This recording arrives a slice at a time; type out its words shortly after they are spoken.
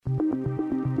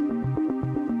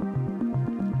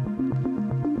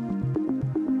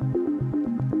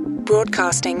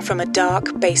broadcasting from a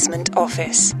dark basement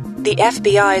office. The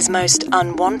FBI's Most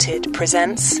Unwanted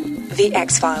presents the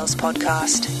X-Files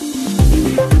podcast.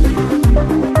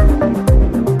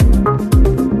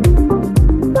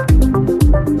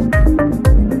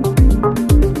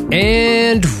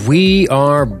 And we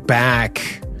are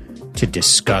back to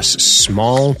discuss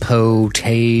small potatoes.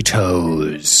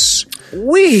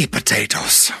 Wee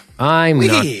potatoes. I'm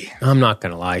not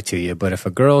going to lie to you, but if a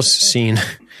girl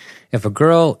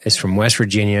is from West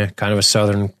Virginia, kind of a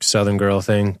southern girl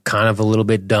thing, kind of a little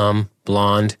bit dumb,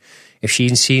 blonde, if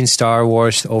she's seen Star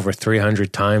Wars over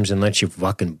 300 times and lets you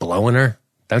fucking blow in her,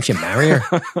 don't you marry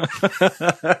her?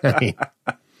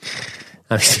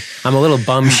 I'm a little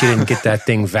bummed she didn't get that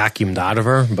thing vacuumed out of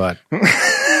her, but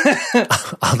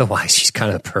otherwise she's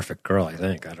kind of the perfect girl, I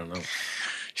think. I don't know.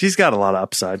 She's got a lot of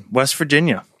upside. West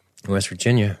Virginia,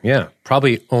 yeah.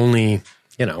 Probably only,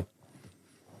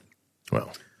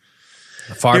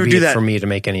 far be it for me to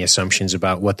make any assumptions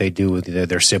about what they do with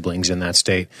their siblings in that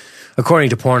state. According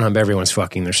to Pornhub, everyone's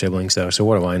fucking their siblings, though, so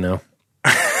what do I know?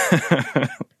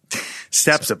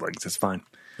 Siblings, it's fine.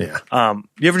 Yeah.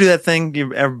 You ever do that thing?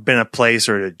 You've ever been at a place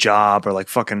or at a job or like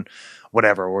fucking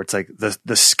whatever, where it's like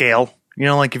the scale,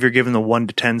 like if you're given the 1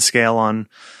 to 10 scale on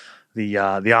the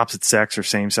opposite sex or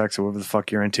same sex or whatever the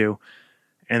fuck you're into.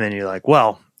 And then you're like,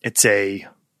 well, it's a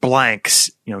blank,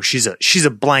 she's a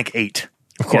blank 8.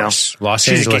 Of course. Los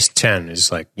Angeles 10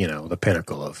 is like, the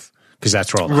pinnacle of, because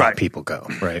that's where all the hot people go,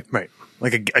 right? Right.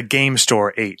 Like a game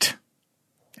store 8.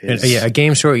 A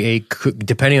game store 8,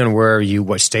 depending on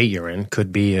what state you're in,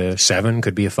 could be a 7,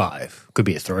 could be a 5, could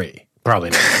be a 3.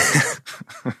 Probably not.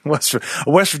 West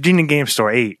Virginia game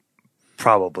store 8.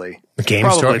 Probably. A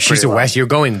game store? You're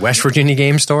going West Virginia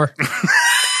game store?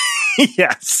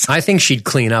 Yes. I think she'd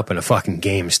clean up in a fucking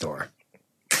game store.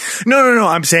 No.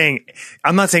 I'm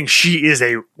not saying she is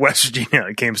a West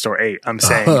Virginia game store 8. I'm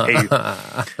saying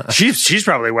she's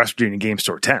probably a West Virginia game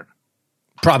store 10.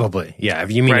 Probably, yeah.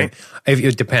 If you mean, right?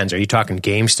 It depends. Are you talking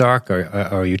GameStop or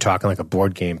are you talking like a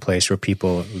board game place where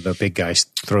the big guys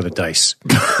throw the dice?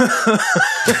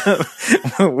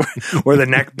 Where the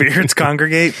neckbeards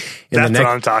congregate? That's what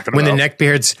I'm talking about. When the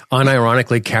neckbeards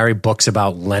unironically carry books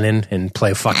about Lenin and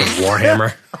play fucking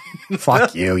Warhammer.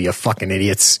 Fuck you fucking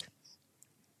idiots.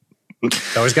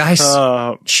 Those guys?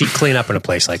 She'd clean up in a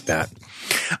place like that.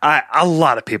 A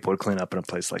lot of people would clean up in a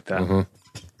place like that. Mm-hmm.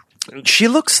 She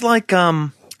looks like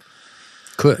yeah.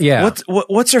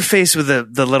 What's her face with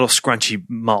the little scrunchy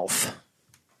mouth?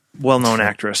 Well-known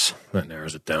actress. That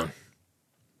narrows it down.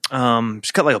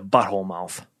 She's got like a butthole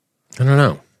mouth. I don't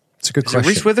know. It's a good question. Is it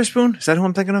Reese Witherspoon? Is that who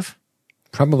I'm thinking of?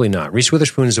 Probably not. Reese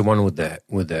Witherspoon is the one with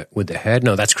the head.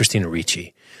 No, that's Christina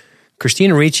Ricci.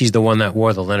 Christina Ricci's the one that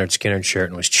wore the Leonard Skinner shirt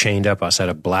and was chained up outside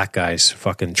a black guy's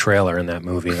fucking trailer in that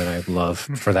movie that I love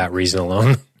for that reason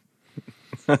alone.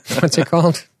 What's it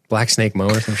called? Black Snake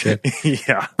Moan or some shit?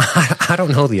 Yeah. I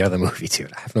don't know the other movie,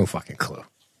 dude. I have no fucking clue.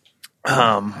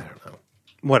 I don't know.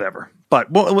 Whatever. But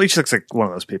she looks like one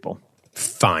of those people.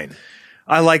 Fine.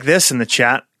 I like this in the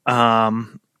chat.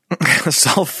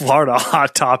 South Florida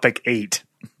Hot Topic 8.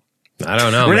 I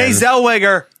don't know, Renee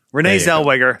Zellweger.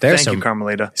 Thank you, some,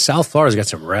 Carmelita. South Florida's got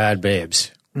some rad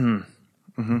babes.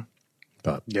 Mm-hmm.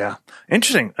 But yeah.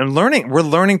 Interesting. We're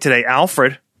learning today.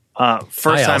 Alfred,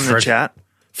 first time in the chat.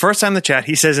 First time in the chat,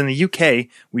 he says in the UK,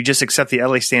 we just accept the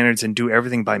LA standards and do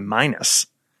everything by minus.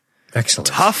 Excellent.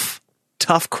 Tough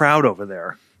crowd over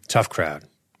there. Tough crowd.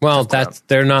 Well,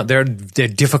 they're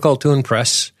difficult to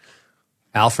impress.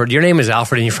 Alfred, your name is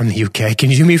Alfred and you're from the UK.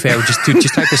 Can you do me a favor? Just type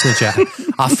this in the chat.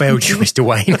 I failed you, Mr.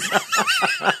 Wayne.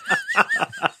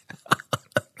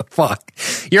 Fuck.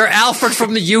 You're Alfred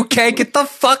from the UK. Get the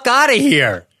fuck out of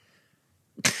here.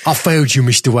 I failed you,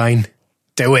 Mr. Wayne.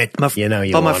 Do it. But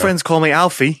my friends call me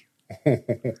Alfie.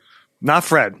 Not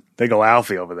Fred. They go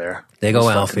Alfie over there. They go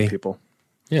Alfie. People.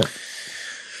 Yeah.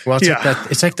 Well,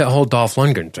 it's like that whole Dolph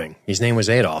Lundgren thing. His name was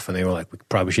Adolf, and they were like, we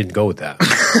probably shouldn't go with that.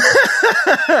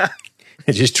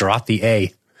 They just dropped the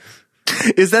A.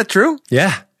 Is that true?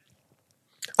 Yeah.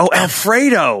 Oh,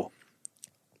 Alfredo.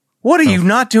 What are you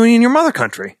not doing in your mother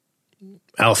country?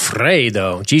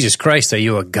 Alfredo. Jesus Christ, are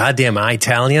you a goddamn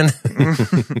Italian?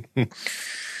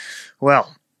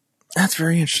 Well, that's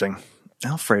very interesting.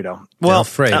 Alfredo. Well,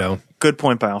 Alfredo. Good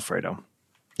point by Alfredo.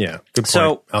 Yeah, good point.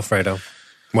 So, Alfredo.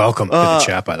 Welcome to the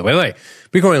chat, by the way. Wait.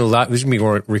 This is going to be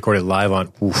recorded live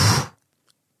on... Oof.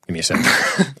 Give me a second.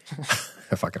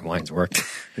 The fucking lines work.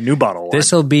 The new bottle wine.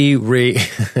 This will be...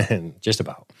 just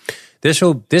about. This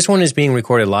one is being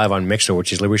recorded live on Mixer,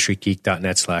 which is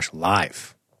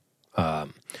libertystreetgeek.net/live.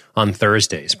 on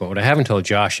Thursdays. But what I haven't told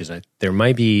Josh is that there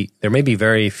may be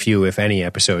very few, if any,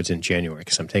 episodes in January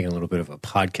because I'm taking a little bit of a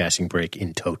podcasting break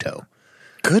in toto.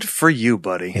 Good for you,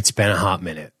 buddy. It's been a hot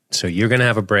minute. So you're going to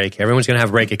have a break. Everyone's going to have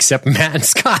a break except Matt and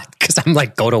Scott because I'm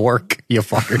like, go to work, you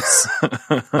fuckers.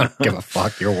 I don't give a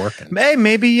fuck. You're working. Hey,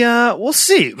 maybe we'll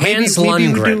see. Hans maybe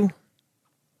Lundgren.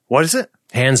 What is it?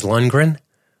 Hans Lundgren?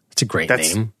 That's a great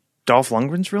That's name. Dolph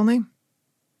Lundgren's real name?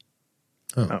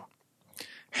 Oh.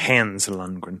 Hans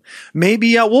Lundgren.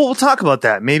 Maybe we'll talk about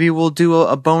that. Maybe we'll do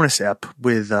a bonus ep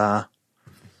with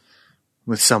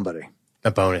somebody.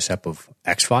 A bonus ep of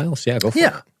X-Files? Yeah, go for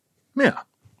it. Yeah.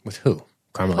 With who?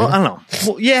 Carmelita? Well, I don't know.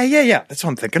 Well, yeah. That's what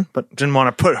I'm thinking, but didn't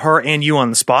want to put her and you on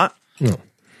the spot. No.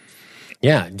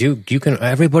 Yeah, you can.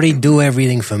 Everybody do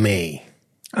everything for me.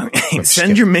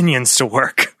 Send your minions to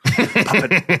work.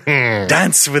 Puppet.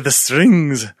 Dance with the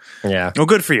strings. Yeah. Well,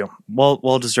 good for you.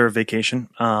 Well deserved vacation.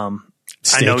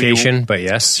 Staycation, but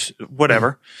yes.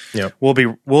 Whatever. Yep.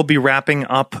 We'll be wrapping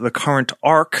up the current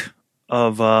arc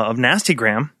of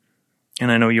Nastygram,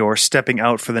 and I know you're stepping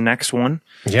out for the next one.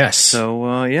 Yes.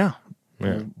 So Yeah.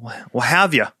 We'll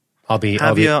have you. I'll be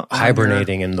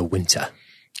hibernating in the winter.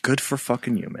 Good for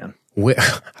fucking you, man.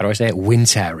 How do I say it?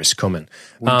 Winter is coming.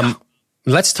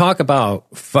 Let's talk about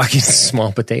fucking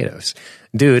small potatoes.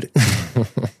 Dude.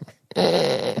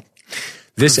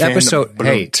 This episode,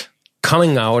 hey,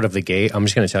 coming out of the gate, I'm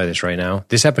just going to tell you this right now.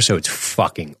 This episode's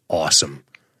fucking awesome.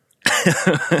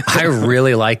 I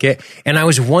really like it. And I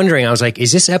was wondering, I was like,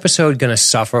 is this episode going to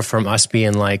suffer from us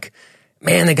being like,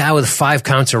 man, the guy with 5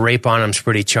 counts of rape on him's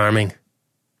pretty charming?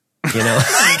 You know?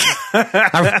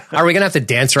 Are we going to have to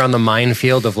dance around the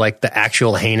minefield of like the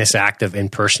actual heinous act of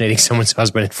impersonating someone's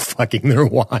husband and fucking their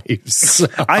wives?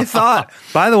 I thought,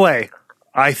 by the way,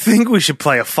 I think we should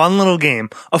play a fun little game,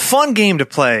 a fun game to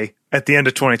play at the end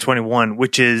of 2021,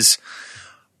 which is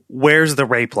where's the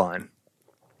rape line?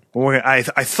 I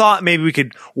thought maybe we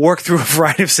could work through a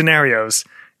variety of scenarios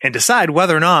and decide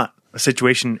whether or not a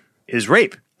situation is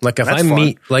rape. Like if I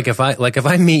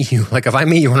meet you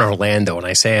in Orlando and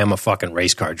I say I'm a fucking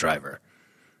race car driver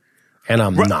and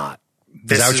I'm not.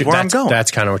 This is where I'm going.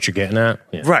 That's kind of what you're getting at.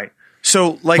 Yeah. Right.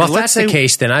 So like, well, if let's that's say the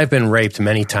case, then I've been raped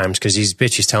many times because these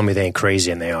bitches tell me they ain't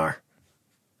crazy and they are.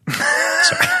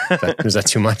 Sorry. Was that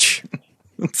too much?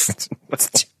 Was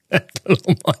that a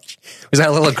little much? Was that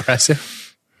a little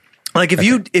aggressive? Like if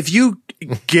you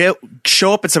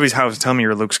show up at somebody's house and tell me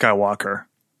you're Luke Skywalker.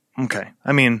 Okay.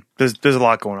 I mean, there's a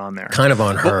lot going on there. Kind of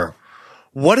on her.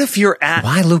 What if you're at...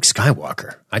 Why Luke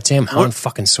Skywalker? I'd say I'm Han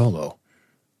fucking Solo.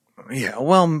 Yeah,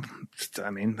 well, I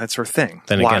mean, that's her thing.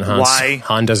 Then again,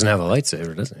 Han doesn't have a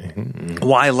lightsaber, does he?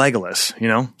 Why Legolas? You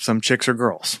know, some chicks are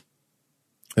girls.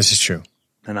 This is true.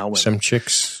 And I'll win. Some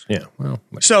chicks, yeah, well.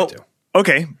 So,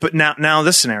 okay, but now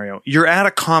this scenario. You're at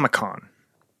a Comic-Con.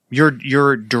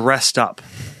 You're dressed up,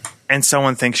 and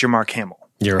someone thinks you're Mark Hamill.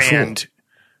 You're a fool.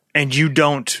 And you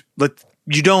don't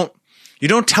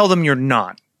tell them you're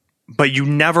not, but you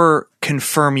never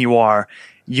confirm you are.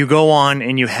 You go on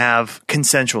and you have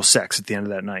consensual sex at the end of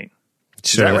that night.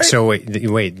 So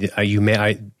wait.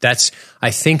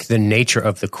 I think the nature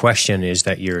of the question is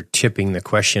that you're tipping the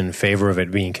question in favor of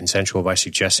it being consensual by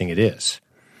suggesting it is.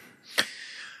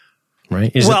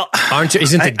 Right?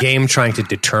 Isn't the game trying to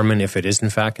determine if it is in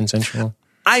fact consensual?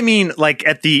 I mean, like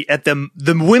at the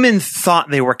women thought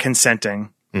they were consenting.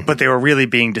 Mm-hmm. But they were really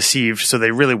being deceived, so they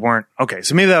really weren't. Okay,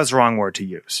 so maybe that was the wrong word to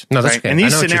use. No, that's okay. In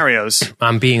these scenarios,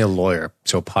 I'm being a lawyer,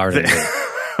 so pardon me.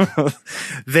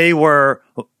 They were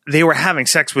having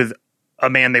sex with a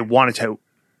man they wanted to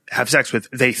have sex with.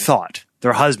 They thought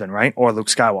their husband, right, or Luke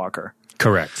Skywalker.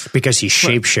 Correct, because he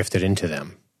shapeshifted into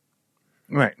them.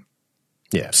 Right.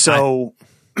 Yeah. So,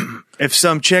 if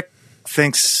some chick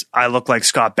thinks I look like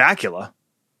Scott Bakula,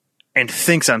 and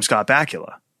thinks I'm Scott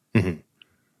Bakula. Mm-hmm.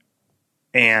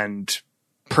 And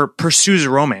pursues a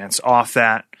romance off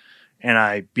that, and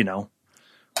I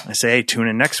say, hey, tune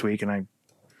in next week, and I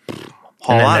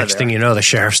haul out of there. Next thing you know, the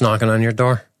sheriff's knocking on your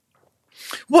door.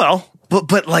 Well,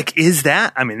 but like, is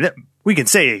that? I mean, we can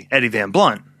say Eddie Van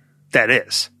Blunt. That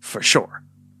is for sure.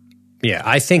 Yeah,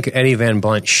 I think Eddie Van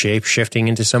Blunt shape shifting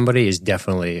into somebody is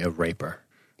definitely a raper.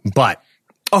 But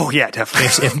oh yeah,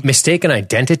 definitely. if mistaken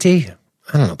identity,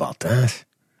 I don't know about that.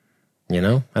 You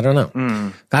know, I don't know.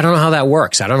 I don't know how that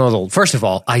works. I don't know first of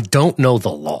all, I don't know the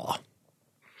law.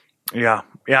 Yeah.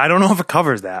 I don't know if it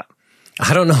covers that.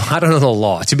 I don't know the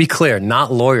law. To be clear, not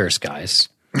lawyers, guys.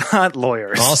 Not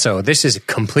lawyers. Also, this is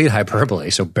complete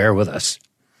hyperbole, so bear with us.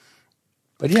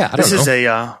 But yeah, I don't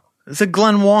know. It's a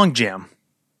Glenn Wong jam.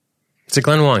 It's a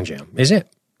Glenn Wong jam, is it?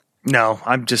 No,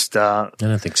 I'm just. I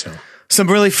don't think so. Some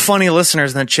really funny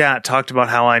listeners in the chat talked about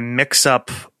how I mix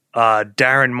up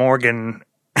Darren Morgan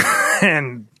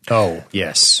and Oh,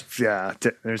 yes.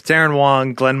 there's Darren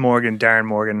Wong, Glenn Morgan, Darren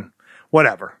Morgan,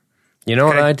 whatever. You know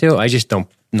what I do? I just don't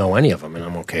know any of them, and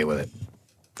I'm okay with it.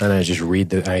 And I just read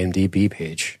the IMDb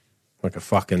page like a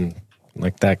fucking,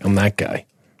 like that. I'm that guy.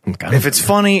 If it's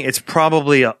funny, it's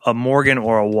probably a Morgan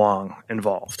or a Wong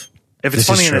involved. If it's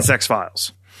funny and it's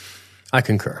X-Files. I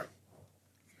concur.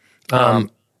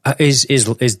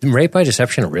 Is rape by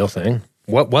deception a real thing?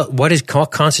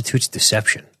 What constitutes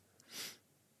deception?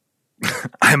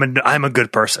 I'm a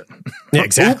good person. Yeah,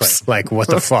 exactly. Like, what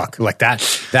the fuck? Like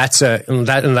that's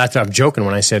I'm joking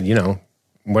when I said,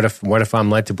 what if I'm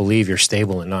led to believe you're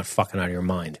stable and not fucking out of your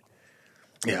mind?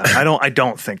 Yeah, I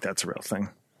don't think that's a real thing.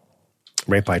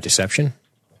 Rape by deception?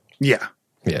 Yeah.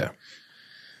 Yeah.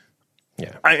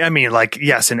 I mean, like,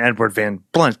 yes, an Edward Van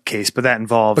Blunt case, but that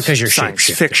involves because you're science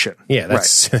fiction. Yeah,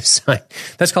 that's right.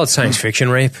 That's called science fiction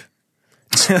rape.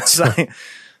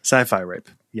 Sci-fi rape.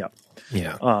 Yep.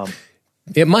 Yeah.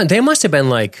 They must have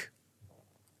been like.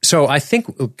 So I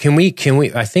think can we?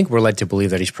 I think we're led to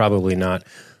believe that he's probably not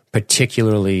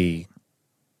particularly.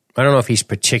 I don't know if he's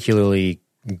particularly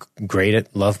great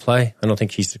at love play. I don't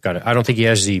think he's got it. I don't think he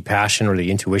has the passion or the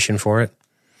intuition for it.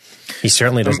 He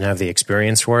certainly doesn't have the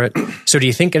experience for it. So do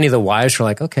you think any of the wives were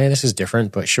like, okay, this is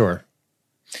different, but sure.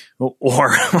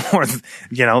 Or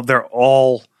they're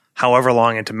all however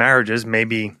long into marriages,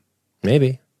 maybe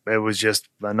it was just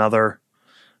another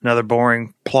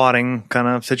boring plotting kind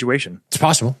of situation. It's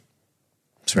possible.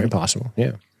 It's very possible.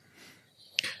 Yeah.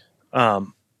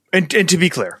 And to be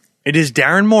clear, it is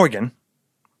Darren Morgan,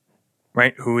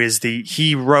 right? Who is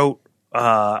he wrote,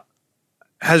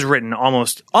 has written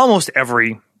almost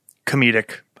every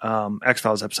comedic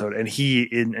X-Files episode, and he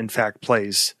in fact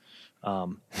plays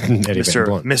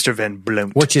Mr. Van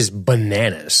Blunt, which is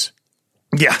bananas.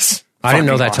 Yes, I didn't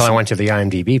know that till I went to the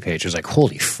IMDb page. I was like,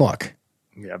 holy fuck!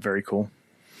 Yeah, very cool.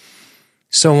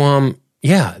 So,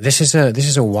 this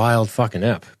is a wild fucking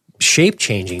ep. Shape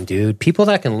changing, dude. People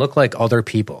that can look like other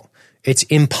people. It's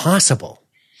impossible.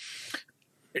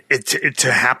 It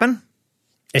to happen.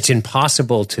 It's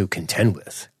impossible to contend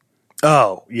with.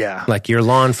 Oh, yeah. Like, you're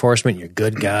law enforcement, you're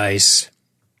good guys.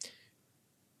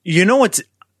 You know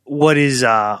what is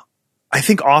I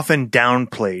think often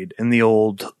downplayed in the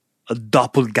old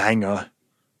doppelganger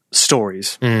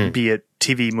stories, be it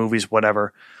TV, movies,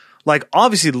 whatever. Like,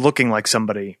 obviously looking like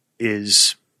somebody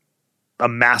is a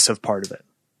massive part of it.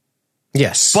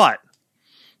 Yes. But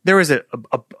there is a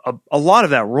lot of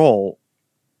that role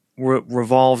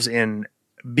revolves in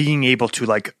being able to,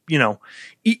 like,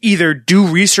 either do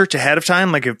research ahead of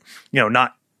time, like, if,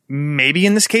 not maybe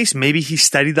in this case, maybe he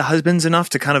studied the husbands enough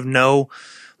to kind of know,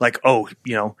 like, oh,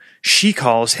 she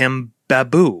calls him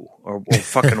Babu or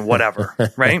fucking whatever,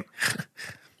 right?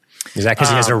 Is that because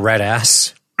he has a red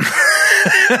ass?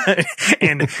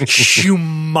 And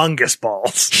humongous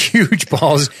balls. Huge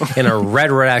balls and a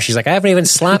red ass. She's like, I haven't even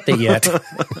slapped it yet.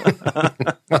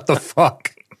 What the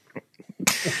fuck?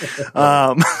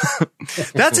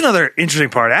 That's another interesting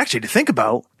part actually to think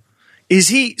about.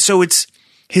 It's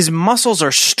his muscles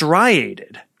are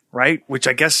striated, right? Which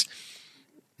I guess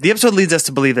the episode leads us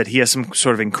to believe that he has some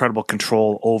sort of incredible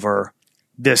control over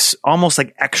this almost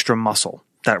like extra muscle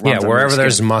that runs. Yeah, wherever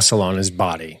there's muscle on his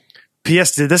body.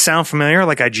 P.S. Did this sound familiar?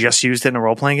 Like I just used it in a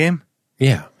role playing game?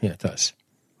 Yeah, it does.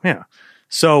 Yeah.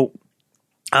 So,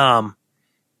 so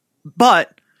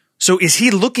is he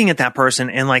looking at that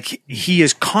person and like he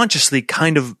is consciously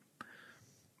kind of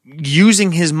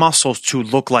using his muscles to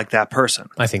look like that person?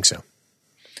 I think so.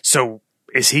 So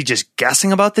is he just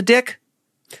guessing about the dick?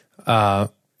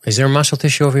 Is there muscle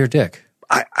tissue over your dick?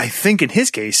 I think in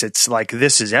his case, it's like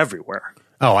this is everywhere.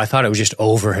 Oh, I thought it was just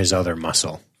over his other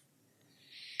muscle.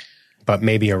 But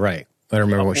maybe you're right. I don't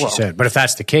remember what she said. But if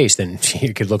that's the case, then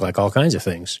it could look like all kinds of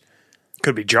things.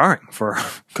 Could be jarring for...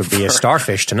 Could be a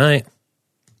starfish tonight.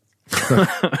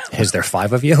 Is there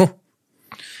 5 of you?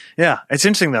 Yeah, it's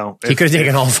interesting though. He could have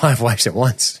taken all 5 wives at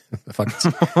once.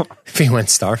 If he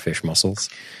went starfish muscles.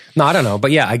 No, I don't know.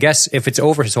 But yeah, I guess if it's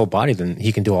over his whole body, then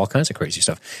he can do all kinds of crazy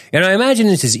stuff. And I imagine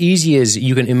it's as easy as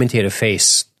you can imitate a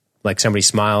face. Like somebody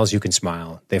smiles, you can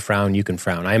smile. They frown, you can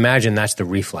frown. I imagine that's the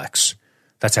reflex.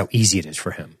 That's how easy it is for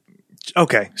him.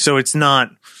 Okay. So it's not,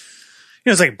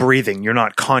 it's like breathing. You're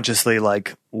not consciously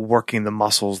like working the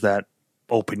muscles that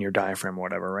open your diaphragm or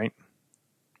whatever, right?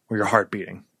 Or your heart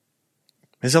beating.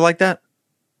 Is it like that?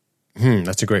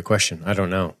 That's a great question. I don't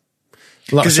know.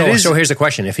 So here's the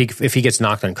question: if he gets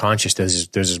knocked unconscious, does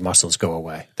his muscles go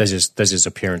away? Does his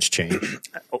appearance change?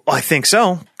 Well, I think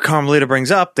so. Carmelita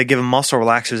brings up they give him muscle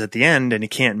relaxers at the end, and he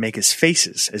can't make his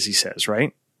faces, as he says,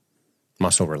 right?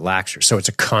 muscle relaxer. So it's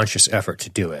a conscious effort to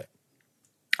do it.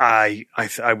 I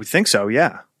would think so.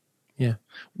 Yeah. Yeah.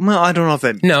 Well, I don't know if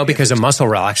that. No, because a muscle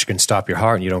relaxer can stop your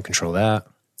heart and you don't control that.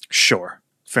 Sure.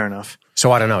 Fair enough.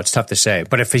 So I don't know. It's tough to say.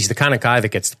 But if he's the kind of guy that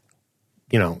gets,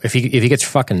 if he gets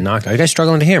fucking knocked out, are you guys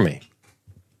struggling to hear me?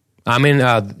 I'm in, you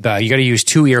got to use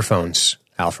 2 earphones,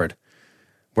 Alfred.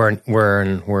 We're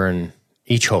in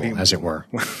each hole, as it were.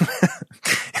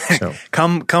 So.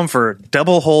 Come for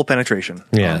double hole penetration.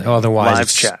 Yeah. Otherwise, live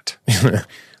chat.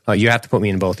 You have to put me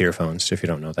in both earphones if you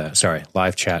don't know that. Sorry,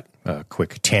 live chat.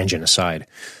 Quick tangent aside,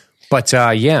 but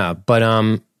yeah.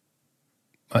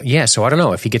 So I don't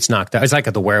know if he gets knocked out. It's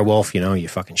like the werewolf. You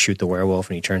fucking shoot the werewolf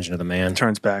and he turns into the man.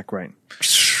 Turns back, right?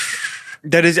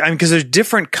 That is, because there's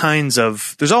different kinds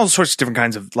of. There's all sorts of different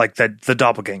kinds of like that. The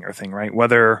doppelganger thing, right?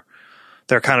 Whether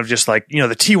they're kind of just like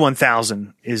the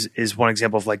T-1000 is one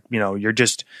example of like you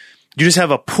just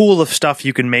have a pool of stuff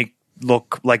you can make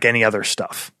look like any other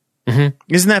stuff. Mm-hmm.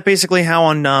 Isn't that basically how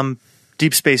on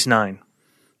Deep Space Nine?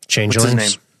 Changelings. What's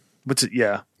his name? What's it?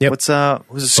 Yeah. Yep.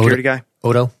 Who's the security guy?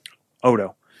 Odo.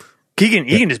 He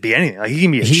can just be anything. Like he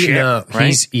can be a chick,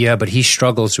 right? But he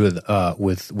struggles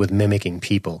with mimicking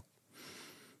people.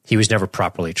 He was never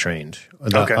properly trained.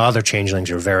 The other changelings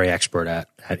are very expert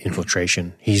at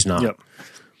infiltration. He's not. Yep.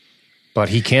 But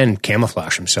he can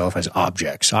camouflage himself as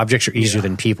objects. Objects are easier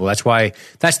than people. That's why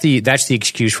that's the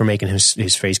excuse for making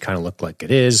his face kind of look like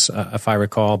it is, if I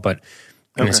recall. But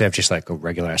instead of just like a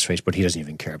regular ass face, but he doesn't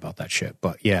even care about that shit.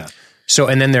 But yeah. So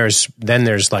and then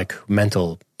there's like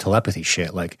mental telepathy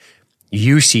shit. Like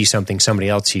you see something, somebody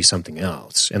else sees something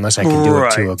else. Unless I can do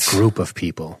it to a group of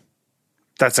people.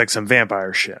 That's like some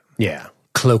vampire shit. Yeah.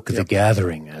 Cloak the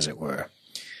gathering, as it were.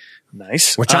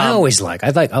 Nice. Which I always like. I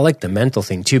like the mental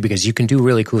thing too, because you can do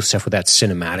really cool stuff with that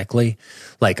cinematically.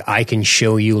 Like I can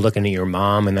show you looking at your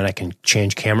mom and then I can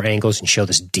change camera angles and show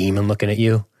this demon looking at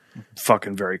you.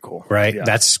 Fucking very cool. Right? Yeah.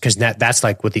 That's because that's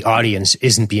like what the audience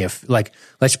isn't being, like,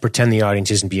 let's pretend the audience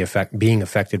isn't being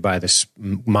affected by this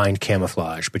mind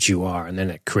camouflage, but you are. And then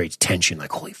it creates tension.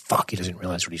 Like, holy fuck, he doesn't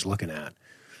realize what he's looking at.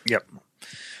 Yep.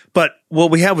 But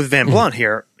what we have with Van Blunt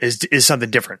here is something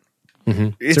different. Mm-hmm.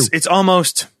 It's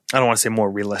almost, I don't want to say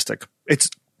more realistic. It's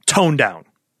toned down.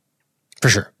 For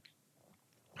sure.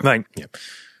 Right. Yep.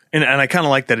 And I kind of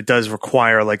like that it does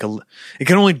require like it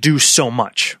can only do so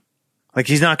much. Like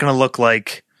he's not going to look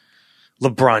like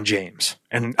LeBron James.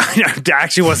 And I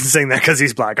actually wasn't saying that because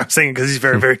he's black. I'm saying it because he's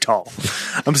very, very tall.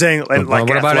 I'm saying like what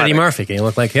about athletic. Eddie Murphy? Can he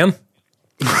look like him?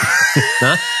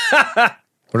 Huh?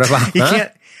 What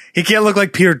about, He can't look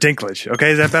like Peter Dinklage.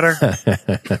 Okay, is that better?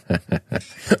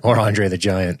 Or Andre the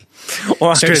Giant.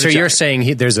 So you're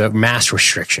saying there's a mass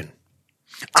restriction.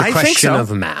 It's a question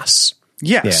of mass.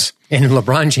 Yes. Yeah. And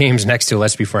LeBron James next to,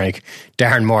 let's be frank,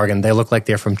 Darren Morgan, they look like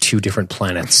they're from 2 different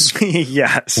planets.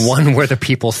 Yes. One where the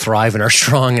people thrive and are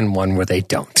strong and one where they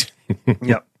don't.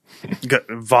 Yep.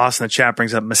 Voss in the chat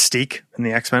brings up Mystique in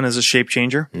the X-Men as a shape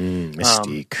changer.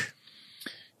 Mystique.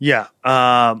 Yeah.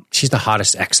 She's the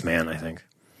hottest X-Man, I think.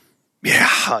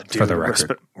 Yeah, dude. For the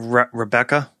record.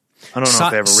 Rebecca? I don't know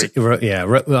if they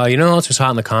ever you know who else was hot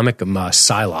in the comic?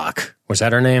 Psylocke. Was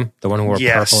that her name? The one who wore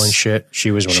purple and shit? She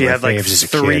was one of my faves as a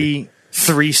kid.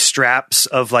 Three straps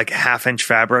of like 1/2-inch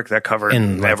fabric that covered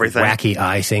and everything. Wacky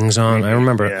eye things on. I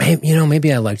remember. Yeah.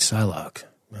 Maybe I liked Psylocke.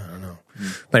 I don't know.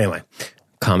 But anyway,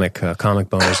 comic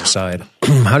boners aside,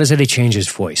 how does Eddie change his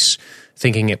voice?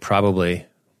 Thinking it probably.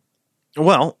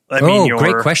 Well, I mean,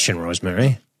 great question,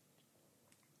 Rosemary.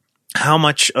 How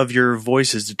much of your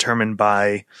voice is determined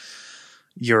by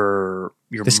your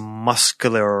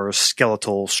muscular or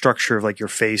skeletal structure of like your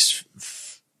face,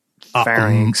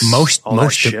 pharynx, most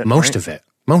of it.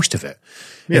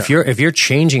 Yeah. If you're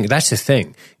changing, that's the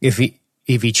thing. If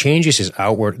he changes his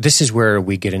outward, this is where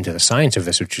we get into the science of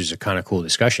this, which is a kind of cool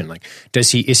discussion. Like,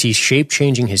 is he shape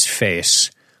changing his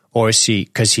face, or is he,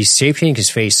 because he's shape changing his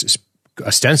face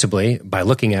ostensibly by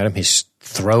looking at him, his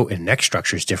throat and neck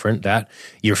structure is different. That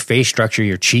your face structure,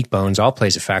 your cheekbones, all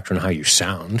plays a factor in how you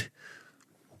sound.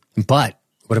 But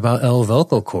what about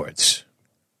vocal cords?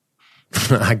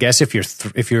 I guess if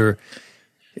you're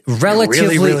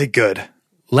relatively really good,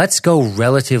 let's go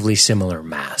relatively similar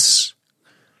mass.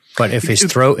 But if his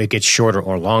throat it gets shorter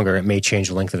or longer, it may change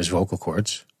the length of his vocal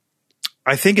cords.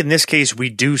 I think in this case we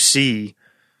do see.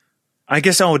 I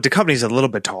guess Duchovny's a little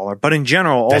bit taller, but in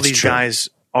general, all these guys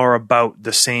are about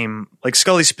the same. Like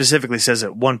Scully specifically says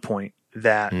at one point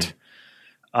that,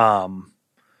 what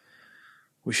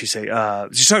she say?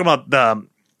 She's talking about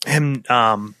him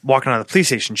walking out of the police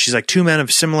station. She's like 2 men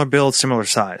of similar build, similar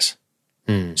size.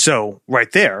 So right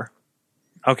there,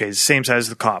 okay, it's the same size as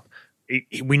the cop.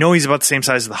 we know he's about the same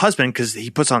size as the husband because he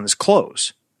puts on his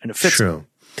clothes and it fits him. True.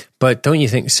 But don't you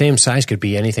think same size could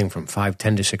be anything from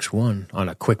 5'10" to 6'1" on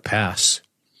a quick pass?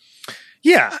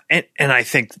 Yeah, and I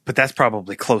think, but that's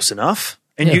probably close enough.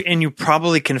 And you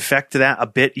probably can affect that a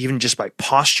bit even just by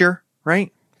posture,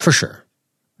 right? For sure.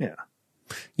 Yeah.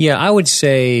 Yeah, I would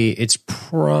say it's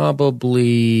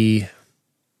probably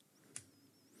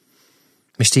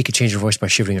Mystique could change her voice by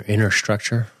shifting her inner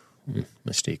structure.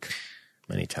 Mystique,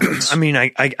 many times. I mean,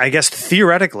 I guess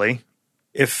theoretically,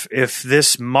 if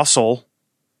this muscle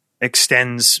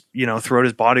extends, throughout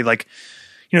his body, like,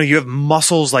 you have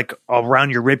muscles like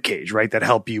around your rib cage, right? That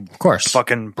help you, of course,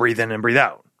 fucking breathe in and breathe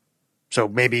out. So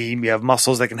maybe you have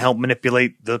muscles that can help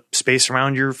manipulate the space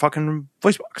around your fucking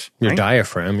voice box. Your right?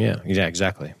 diaphragm, yeah,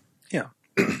 exactly. Yeah.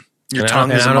 Your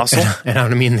tongue is a muscle. And I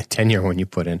don't mean the tenure when you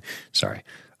put in. Sorry.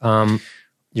 I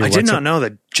did not know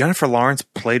that Jennifer Lawrence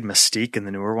played Mystique in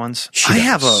the newer ones. I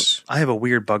have a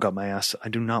weird bug up my ass. I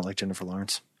do not like Jennifer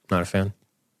Lawrence. Not a fan?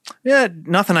 Yeah,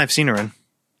 nothing I've seen her in.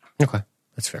 Okay,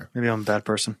 that's fair. Maybe I'm a bad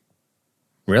person.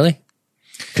 Really?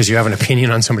 Because you have an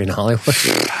opinion on somebody in Hollywood?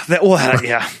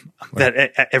 Yeah.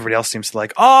 That everybody else seems to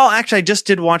like. Oh, actually, I just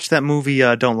did watch that movie,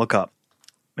 Don't Look Up.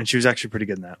 And she was actually pretty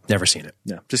good in that. Never seen it.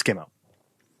 Yeah, just came out.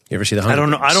 You ever see The Hunger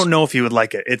Games? I don't know if you would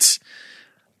like it. It's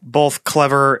both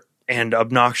clever and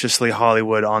obnoxiously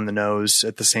Hollywood on the nose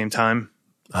at the same time.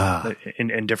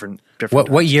 In different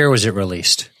What year was it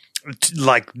released?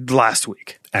 Like last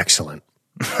week. Excellent.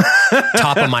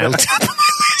 top of my list.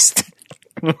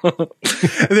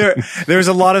 There's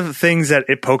a lot of things that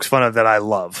it pokes fun of that I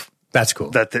love. That's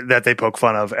cool. That they poke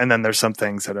fun of, and then there's some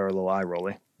things that are a little eye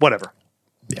rolly. Whatever.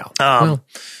 Yeah.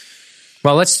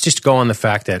 Well, let's just go on the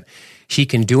fact that he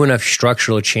can do enough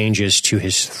structural changes to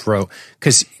his throat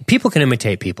because people can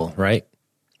imitate people, right?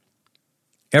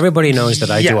 Everybody knows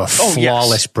that I do a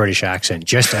flawless British accent.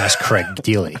 Just ask Craig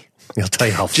Dealey. He'll tell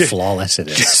you how flawless it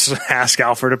is. Just ask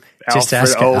Alfred. Just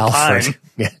ask Alfred.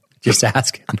 Yeah. Just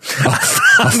ask him.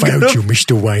 I found you,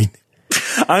 Mr. Wayne.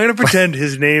 I'm going to pretend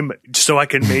his name so I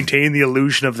can maintain the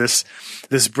illusion of this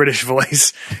British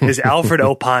voice is Alfred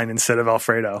Opine instead of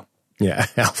Alfredo. Yeah,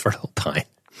 Alfred Opine.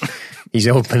 He's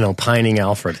opining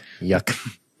Alfred. Yuck.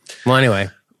 Well, anyway,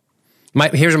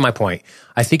 here's my point.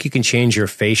 I think you can change your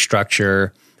face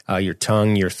structure, your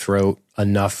tongue, your throat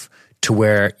enough to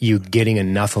where you're getting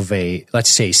enough of a,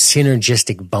 let's say,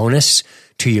 synergistic bonus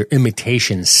to your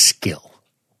imitation skill.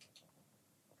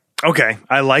 Okay,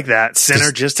 I like that.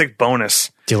 Synergistic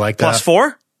bonus. Do you like that?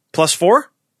 Plus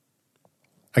four?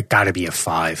 It got to be a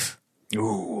 5.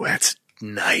 Ooh, that's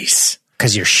nice.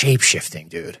 Because you're shape-shifting,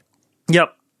 dude.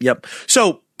 Yep.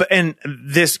 So, and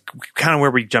this kind of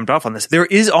where we jumped off on this, there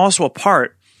is also a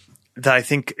part that I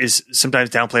think is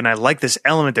sometimes downplayed, and I like this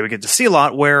element that we get to see a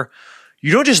lot where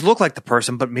you don't just look like the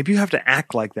person, but maybe you have to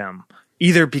act like them,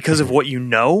 either because of what you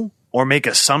know or make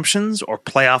assumptions or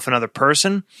play off another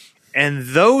person. And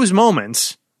those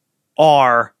moments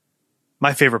are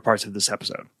my favorite parts of this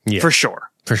episode. Yeah, for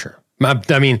sure. For sure.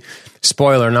 I mean,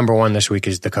 spoiler number 1 this week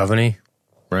is the Coveney,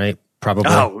 right?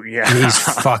 Probably. Oh, yeah. He's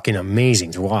fucking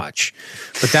amazing to watch.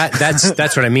 But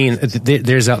that's what I mean.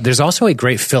 There's also a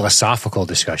great philosophical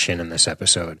discussion in this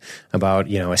episode about,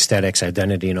 aesthetics,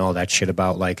 identity, and all that shit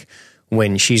about like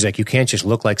when she's like, you can't just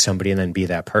look like somebody and then be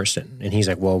that person. And he's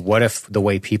like, well, what if the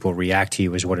way people react to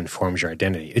you is what informs your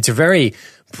identity? It's a very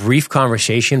brief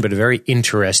conversation, but a very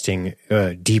interesting,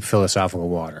 deep philosophical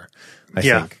water, I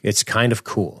think. It's kind of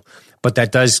cool. But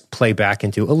that does play back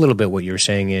into a little bit what you're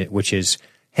saying, which is,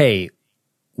 hey,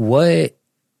 what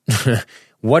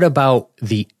about,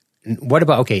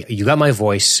 okay, you got my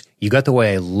voice, you got the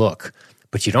way I look,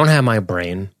 but you don't have my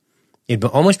brain. It'd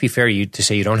almost be fair to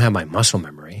say you don't have my muscle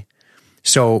memory.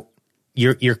 So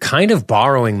you're kind of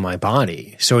borrowing my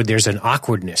body. So there's an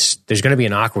awkwardness. There's going to be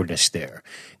an awkwardness there.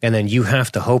 And then you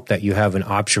have to hope that you have an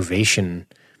observation,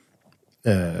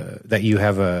 that you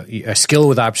have a skill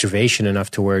with observation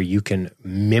enough to where you can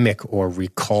mimic or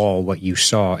recall what you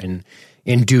saw and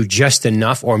do just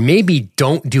enough, or maybe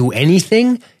don't do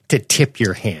anything to tip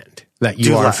your hand that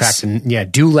you are in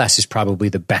fact, do less is probably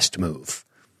the best move.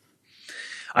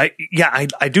 I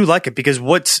do like it because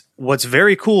what's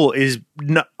very cool is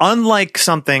unlike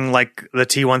something like the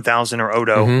T-1000 or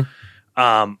Odo,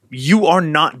 you are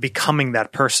not becoming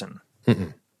that person,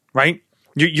 right?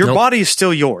 Your body is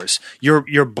still yours.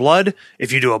 Your blood,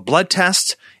 if you do a blood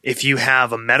test, if you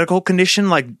have a medical condition,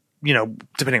 like,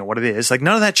 depending on what it is, like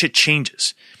none of that shit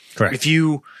changes. Correct. If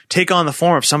you take on the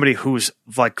form of somebody who's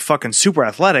like fucking super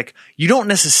athletic, you don't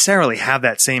necessarily have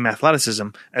that same athleticism,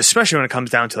 especially when it comes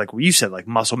down to like what you said, like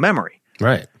muscle memory.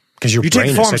 Right. Because your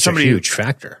brain is such a huge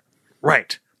factor.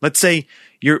 Right. Let's say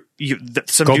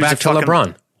some Go dudes back are to fucking-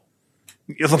 LeBron.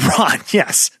 LeBron,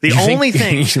 yes. The You think- only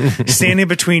thing standing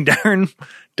between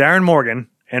Darren Morgan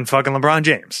and fucking LeBron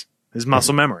James is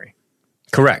muscle memory.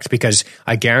 Correct, because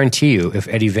I guarantee you, if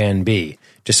Eddie Van B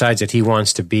decides that he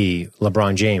wants to be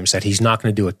LeBron James, that he's not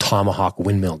going to do a tomahawk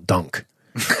windmill dunk.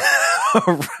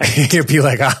 He'll be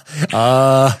like,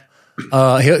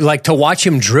 like to watch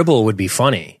him dribble would be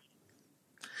funny.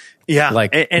 Yeah,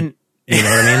 Like- and You know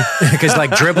what I mean? Because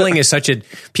like dribbling is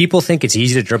people think it's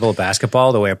easy to dribble a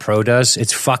basketball the way a pro does.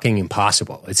 It's fucking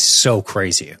impossible. It's so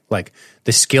crazy. Like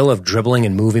the skill of dribbling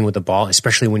and moving with the ball,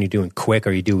 especially when you're doing quick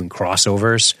or you're doing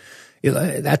crossovers.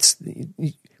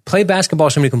 Play basketball.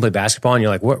 Somebody can play basketball and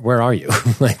you're like, where are you?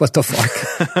 Like, what the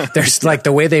fuck? There's like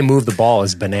the way they move the ball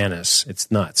is bananas.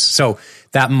 It's nuts. So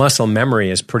that muscle memory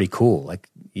is pretty cool. Like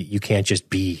you can't just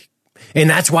be, and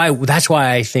that's why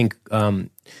I think,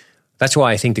 that's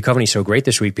why I think the Duchovny's so great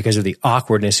this week, because of the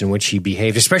awkwardness in which he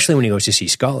behaved, especially when he goes to see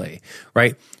Scully,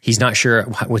 right? He's not sure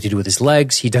what to do with his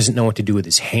legs. He doesn't know what to do with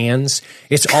his hands.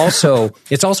 It's also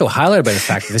highlighted by the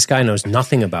fact that this guy knows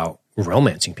nothing about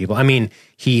romancing people. I mean,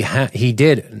 he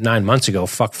did 9 months ago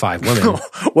fuck 5 women.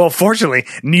 well, fortunately,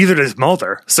 neither does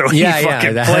Mulder. So he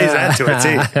fucking plays that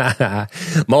to a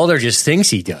T. Mulder just thinks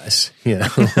he does, you know?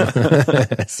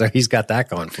 So he's got that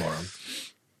going for him.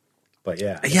 But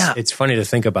it's funny to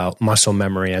think about muscle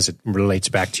memory as it relates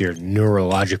back to your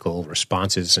neurological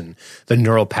responses and the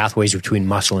neural pathways between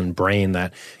muscle and brain,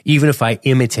 that even if I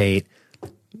imitate,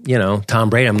 Tom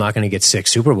Brady, I'm not going to get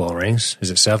 6 Super Bowl rings. Is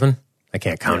it 7? I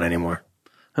can't count anymore.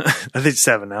 I think it's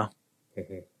 7 now.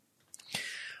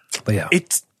 But yeah.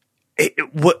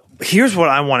 Here's what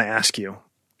I want to ask you.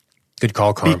 Good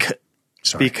call, Carm.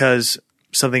 Because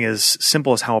something as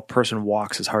simple as how a person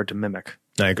walks is hard to mimic.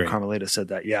 I agree. Carmelita said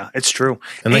that. Yeah, it's true.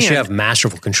 Unless you have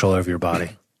masterful control over your body.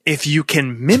 If you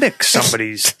can mimic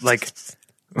somebody's like,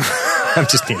 I'm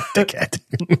just being a dickhead.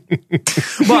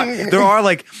 but there are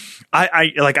like,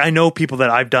 I know people that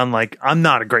I've done, like, I'm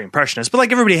not a great impressionist, but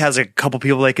like everybody has a couple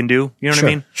people they can do. You know what I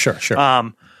mean? Sure.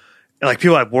 Like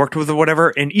people I've worked with or whatever,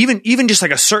 and even just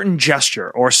like a certain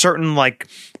gesture or a certain like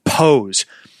pose,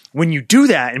 when you do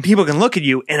that and people can look at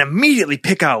you and immediately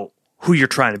pick out who you're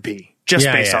trying to be. Just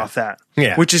based off that.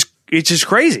 Yeah. It's just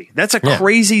crazy. That's a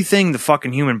crazy thing the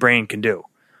fucking human brain can do.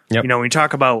 Yep. When you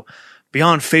talk about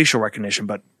beyond facial recognition,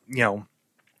 but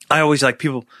I always like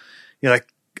people,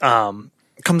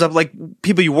 comes up like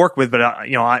people you work with, but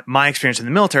my experience in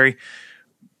the military.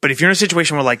 But if you're in a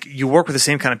situation where like you work with the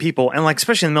same kind of people, and like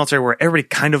especially in the military where everybody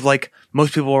kind of like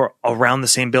most people are around the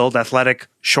same build, athletic,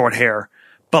 short hair,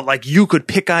 but like you could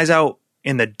pick guys out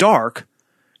in the dark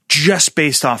just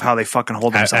based off how they fucking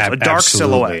hold themselves. A dark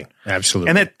silhouette. Absolutely.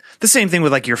 And that the same thing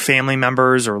with like your family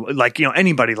members or like,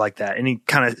 anybody like that, any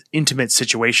kind of intimate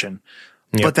situation.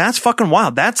 Yep. But that's fucking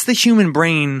wild. That's the human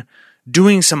brain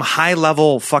doing some high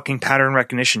level fucking pattern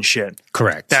recognition shit.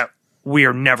 Correct. That we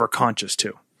are never conscious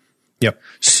to. Yep.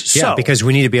 So, because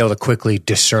we need to be able to quickly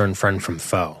discern friend from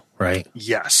foe, right?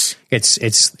 Yes. It's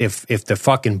if the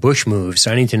fucking bush moves,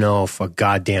 I need to know if a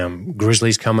goddamn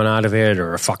grizzly's coming out of it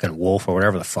or a fucking wolf or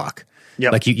whatever the fuck.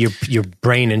 Yep. Like your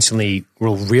brain instantly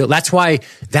will That's why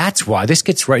this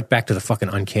gets right back to the fucking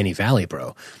uncanny valley,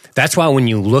 bro. That's why when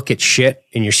you look at shit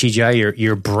in your CGI,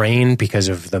 your brain, because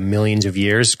of the millions of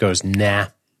years, goes, nah,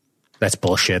 that's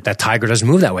bullshit. That tiger doesn't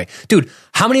move that way. Dude,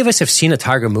 how many of us have seen a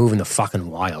tiger move in the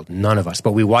fucking wild? None of us.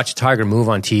 But we watch a tiger move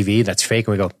on TV that's fake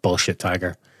and we go, bullshit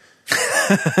tiger.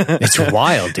 It's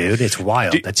wild, dude. It's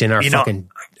wild. That's in our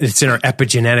it's in our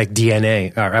epigenetic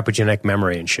DNA, our epigenetic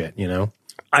memory and shit,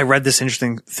 I read this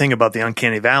interesting thing about the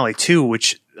uncanny valley too,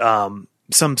 which some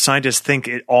scientists think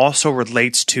it also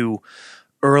relates to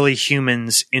early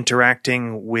humans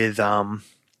interacting with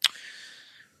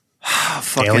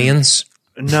aliens.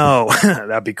 No,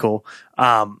 that'd be cool.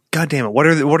 God damn it! What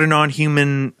are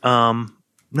non-human?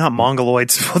 Not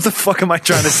mongoloids. What the fuck am I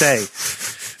trying to say?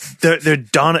 They're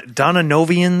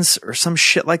Donanovians or some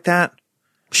shit like that.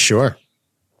 Sure.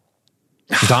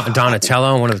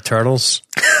 Donatello, one of the turtles.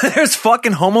 There's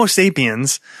fucking Homo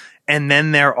sapiens, and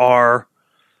then there are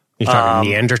you're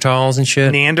talking Neanderthals and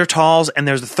shit. Neanderthals, and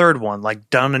there's the third one, like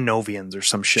Donanovians or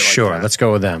some shit. Sure, like that. Let's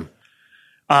go with them.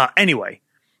 Anyway,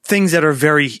 things that are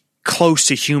very close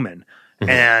to human,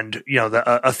 and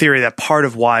a theory that part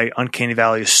of why Uncanny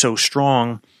Valley is so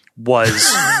strong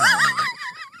was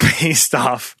based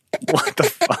off. What the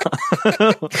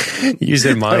fuck? You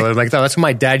said mongoloid. I'm like, no, that's what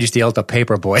my dad used to yell at the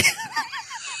paper boy.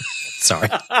 Sorry.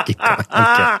 Keep going.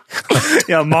 I'm kidding.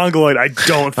 Yeah, Mongoloid, I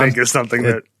don't think is something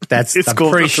that it's I'm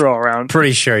cool to throw around.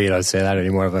 Pretty sure you don't say that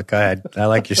anymore, but go ahead. I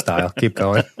like your style. Keep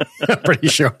going. I'm pretty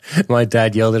sure my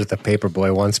dad yelled it at the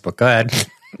paperboy once, but go ahead.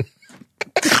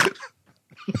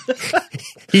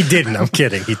 He didn't. I'm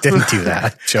kidding. He didn't do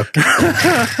that. Joking.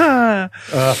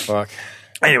 Oh, fuck.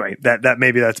 Anyway, that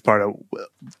maybe that's part of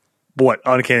what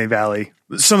Uncanny Valley,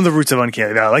 some of the roots of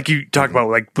Uncanny Valley, like you talk about,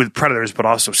 like with predators, but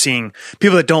also seeing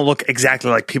people that don't look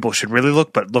exactly like people should really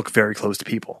look, but look very close to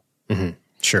people. Mm-hmm.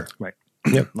 Sure. Right.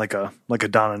 Yep. like a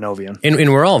Donna Novian.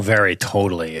 And we're all very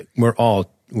we're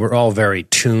all very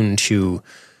tuned to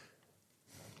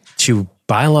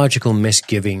biological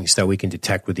misgivings that we can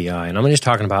detect with the eye. And I'm just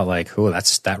talking about like, oh,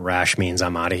 that rash means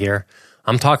I'm out of here.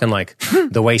 I'm talking like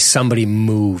the way somebody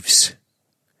moves.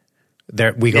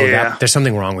 There we go. Yeah. There's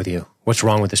something wrong with you. What's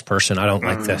wrong with this person? I don't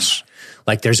like this.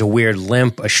 Like there's a weird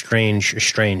limp, a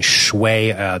strange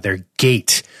sway. Their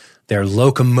gait, their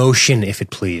locomotion, if it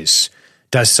please,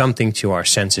 does something to our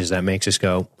senses that makes us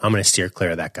go, I'm going to steer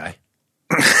clear of that guy.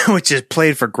 Which is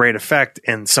played for great effect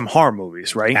in some horror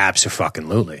movies, right?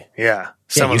 Absolutely. Yeah.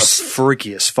 Some of the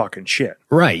freakiest fucking shit.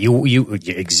 Right. You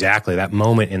exactly. That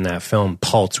moment in that film,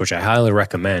 Pulse, which I highly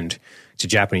recommend. It's a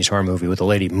Japanese horror movie where the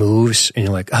lady moves and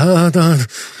you're like, I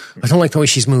don't like the way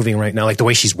she's moving right now. Like the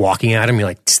way she's walking at him. You're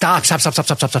like, stop.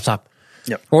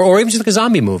 Yep. Or even just like a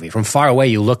zombie movie. From far away,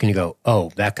 you look and you go,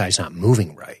 oh, that guy's not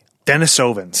moving right.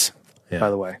 Denisovans, by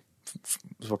the way.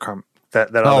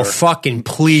 That oh, other. fucking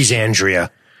please, Andrea.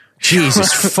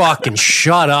 Jesus, fucking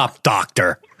shut up,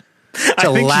 doctor. It's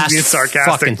the last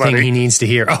fucking thing he needs to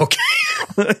hear. Okay.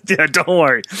 Yeah, don't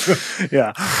worry.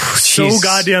 Yeah. So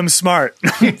goddamn smart.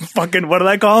 Fucking, what do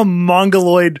I call him?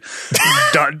 Mongoloid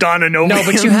Donna Novians. No,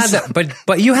 but you had that.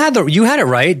 But you had it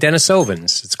right.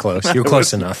 Denisovans. It's close. You were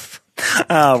close enough.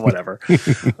 Whatever.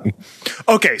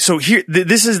 Okay, so here,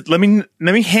 this is. Let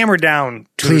me hammer down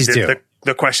to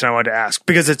the question I wanted to ask,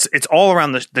 because it's all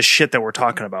around the shit that we're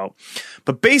talking about.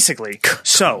 But basically,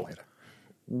 so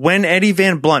when Eddie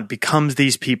Van Blunt becomes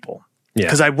these people,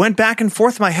 because I went back and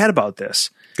forth in my head about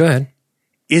this. Go ahead.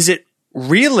 Is it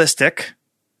realistic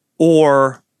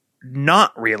or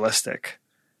not realistic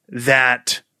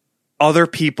that other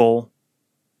people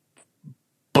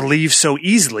believe so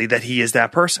easily that he is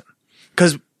that person?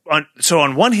 Because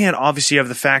on one hand, obviously you have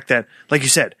the fact that, like you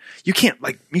said, you can't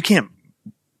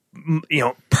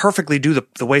perfectly do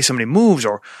the way somebody moves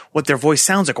or what their voice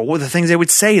sounds like or what the things they would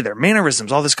say, their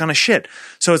mannerisms, all this kind of shit.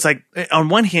 So it's like, on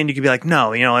one hand, you could be like,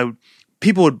 no,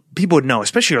 people would know,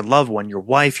 especially your loved one, your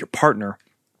wife, your partner.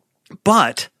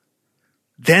 But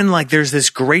then like there's this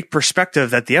great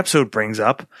perspective that the episode brings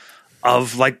up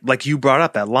of like you brought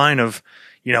up that line of,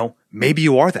 maybe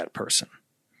you are that person.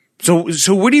 So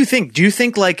what do you think? Do you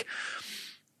think like,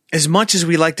 as much as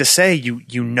we like to say,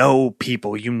 you know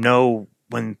people,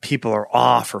 when people are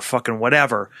off or fucking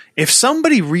whatever, if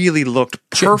somebody really looked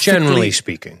generally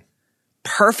speaking,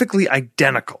 perfectly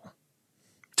identical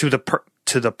to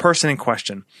the person in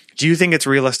question, do you think it's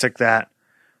realistic that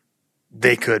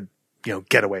they could,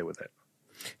 get away with it?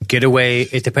 Get away.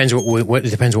 It depends what it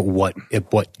depends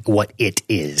what it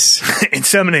is.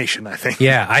 Insemination, I think.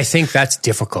 Yeah, I think that's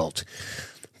difficult.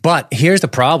 But here's the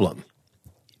problem.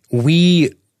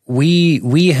 We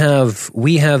have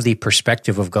the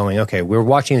perspective of going, okay, we're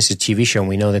watching this as a TV show and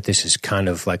we know that this is kind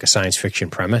of like a science fiction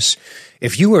premise.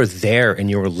 If you were there and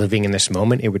you were living in this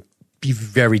moment, it would be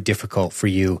very difficult for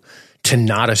you to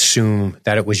not assume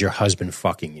that it was your husband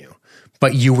fucking you.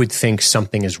 But you would think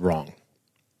something is wrong.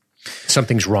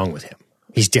 Something's wrong with him.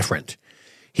 He's different.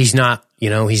 He's not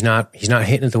hitting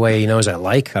it the way he knows I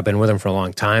like. I've been with him for a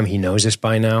long time. He knows this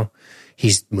by now.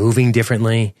 He's moving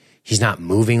differently. He's not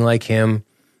moving like him.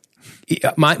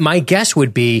 My guess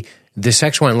would be the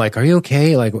sex went like, are you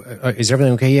okay? Like, is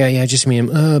everything okay? Yeah, just me.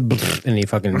 And he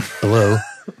fucking blew.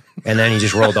 And then he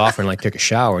just rolled off and like took a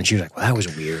shower. And she was like, well, that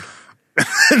was weird.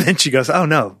 And then she goes, oh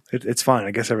no, it's fine.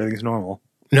 I guess everything's normal.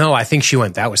 No, I think she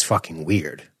went, that was fucking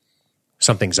weird.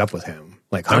 Something's up with him.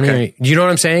 Like, honey, do you know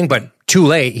what I'm saying? But too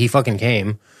late, he fucking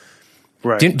came.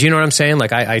 Right. Do you know what I'm saying?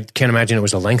 Like, I can't imagine it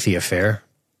was a lengthy affair.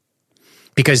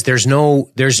 Because there's no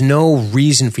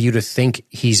reason for you to think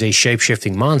he's a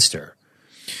shape-shifting monster.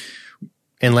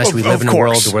 Unless we live in a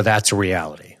world where that's a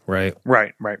reality, right?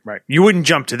 Right. You wouldn't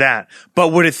jump to that.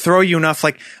 But would it throw you enough?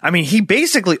 Like, I mean, he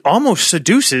basically almost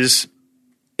seduces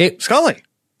Scully.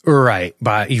 Right.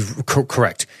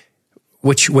 Correct.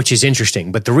 Which is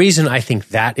interesting. But the reason I think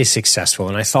that is successful,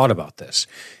 and I thought about this,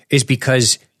 is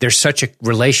because there's such a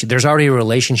relation. There's already a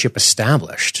relationship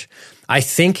established. I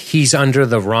think he's under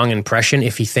the wrong impression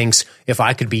if he thinks, if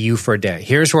I could be you for a day.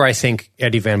 Here's where I think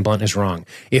Eddie Van Blunt is wrong.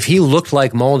 If he looked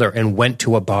like Mulder and went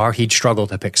to a bar, he'd struggle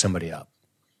to pick somebody up.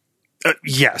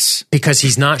 Yes. Because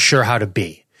he's not sure how to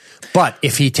be. But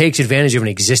if he takes advantage of an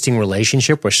existing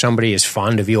relationship where somebody is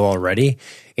fond of you already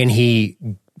and you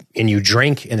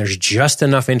drink and there's just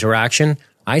enough interaction,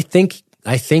 I think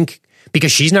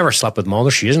because she's never slept with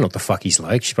Mulder, she doesn't know what the fuck he's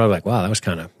like. She's probably like, wow, that was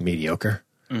kind of mediocre.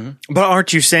 Mm-hmm. But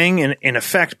aren't you saying in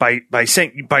effect by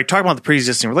talking about the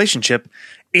pre-existing relationship,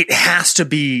 it has to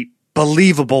be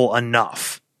believable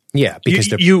enough? Yeah,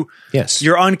 because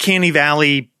your uncanny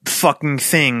valley fucking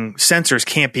thing sensors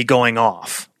can't be going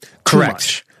off.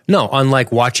 Correct. No,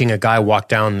 unlike watching a guy walk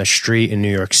down the street in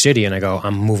New York City and I go,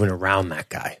 I'm moving around that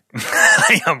guy.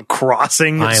 I am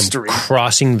crossing the street.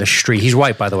 Crossing the street. He's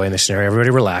white, by the way, in this scenario. Everybody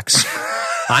relax.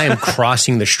 I am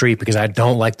crossing the street because I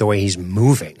don't like the way he's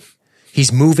moving.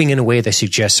 He's moving in a way that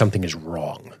suggests something is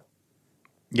wrong.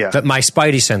 Yeah. That my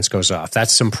spidey sense goes off.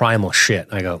 That's some primal shit.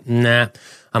 I go, nah.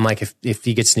 I'm like, if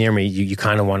he gets near me, you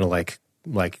kind of want to like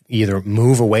either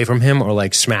move away from him or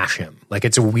like smash him. Like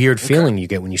it's a weird feeling you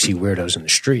get when you see weirdos in the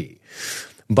street.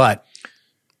 But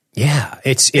yeah,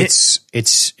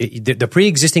 the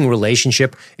pre-existing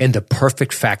relationship and the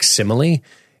perfect facsimile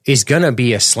is going to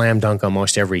be a slam dunk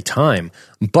almost every time.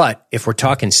 But if we're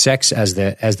talking sex as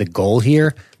the goal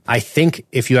here, I think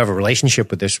if you have a relationship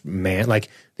with this man, like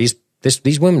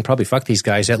these women probably fuck these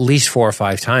guys at least 4 or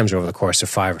 5 times over the course of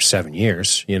 5 or 7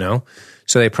 years, you know?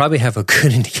 So they probably have a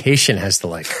good indication as to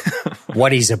like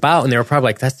what he's about. And they were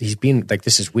probably like, he's being like,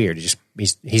 this is weird.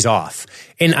 He's off.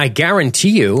 And I guarantee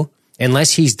you,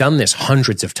 unless he's done this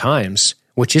hundreds of times,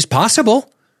 which is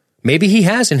possible, maybe he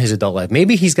has in his adult life.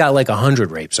 Maybe he's got like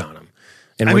 100 rapes on him.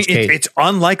 It's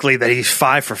unlikely that he's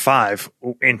 5 for 5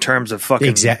 in terms of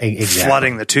fucking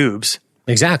flooding the tubes.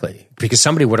 Exactly. Because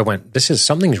somebody would have went,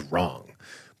 something's wrong.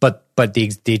 But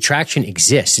the attraction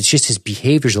exists. It's just his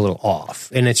behavior's a little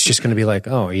off. And it's just going to be like,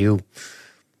 oh, are you...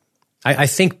 I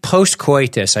think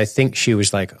post-coitus, I think she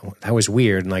was like, oh, that was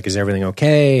weird. And like, is everything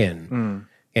okay? And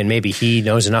maybe he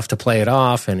knows enough to play it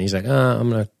off. And he's like,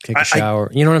 I'm going to take a shower.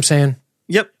 You know what I'm saying?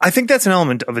 Yep. I think that's an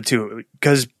element of it too.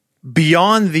 Because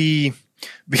beyond the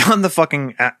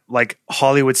fucking like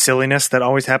Hollywood silliness that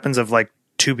always happens of like,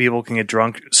 2 people can get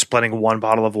drunk splitting 1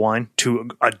 bottle of wine. 2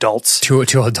 adults. Two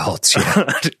adults,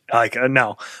 yeah. Like,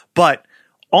 no. But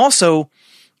also,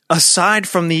 aside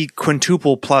from the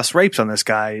quintuple plus rapes on this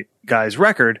guy's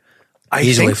record, I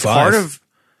Easily think 5.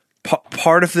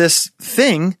 part of this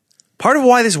thing, part of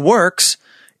why this works,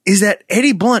 is that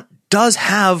Eddie Blunt does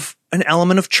have an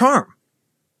element of charm.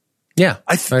 Yeah.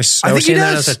 I was saying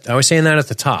that at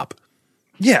the top.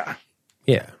 Yeah.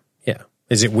 Yeah. Yeah.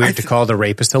 Is it weird to call the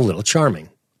rapist a little charming?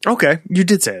 Okay, you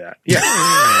did say that. Yeah.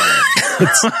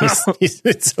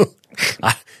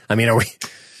 I mean, are we?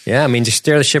 Yeah, I mean, just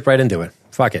steer the ship right into it.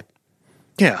 Fuck it.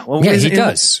 Yeah. Well, yeah, he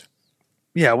does.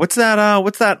 Yeah. What's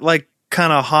that like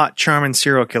kind of hot, charming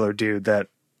serial killer dude that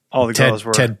all the girls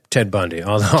were? Ted Bundy.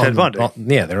 Ted Bundy.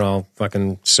 Yeah, they're all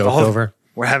fucking soaked over.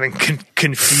 We're having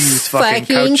confused fucking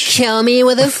couch. Kill me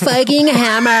with a fucking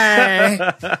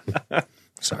hammer.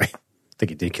 Sorry. I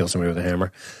think he did kill somebody with a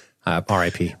hammer.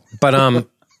 R.I.P.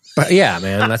 But yeah,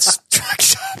 man, that's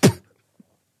fucked up.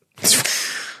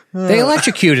 They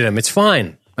electrocuted him. It's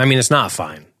fine. I mean, it's not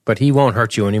fine, but he won't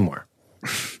hurt you anymore.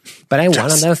 But I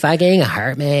want him to fucking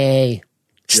hurt me.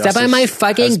 Step on my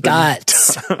fucking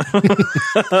guts.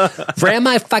 Ram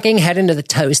my fucking head into the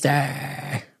Fucking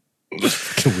toaster.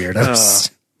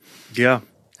 weirdos. Yeah.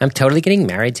 I'm totally getting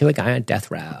married to a guy on death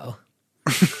row.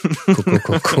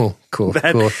 Cool.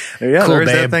 Yeah, cool, there is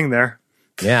babe. that thing there.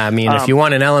 Yeah, I mean, if you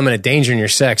want an element of danger in your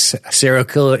sex, serial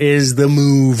killer is the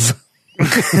move.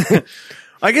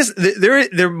 I guess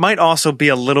there might also be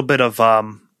a little bit of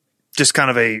just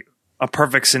kind of a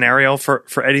perfect scenario for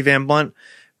Eddie Van Blunt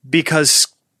because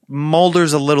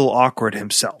Mulder's a little awkward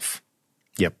himself.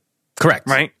 Yep. Correct.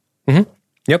 Right? Mm-hmm.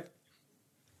 Yep.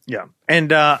 Yeah.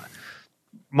 And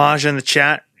Maja in the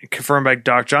chat, confirmed by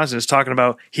Doc Johnson, is talking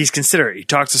about he's considerate. He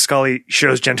talks to Scully,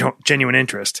 shows genuine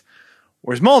interest.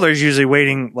 Whereas Mulder's usually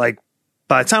waiting, like,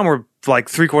 by the time we're like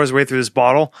 3/4 of the way through this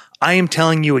bottle, I am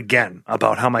telling you again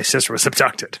about how my sister was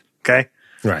abducted. Okay?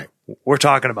 Right. We're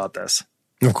talking about this.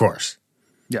 Of course.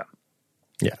 Yeah.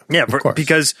 Yeah. Yeah, of course.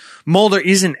 because Mulder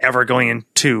isn't ever going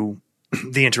into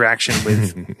the interaction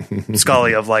with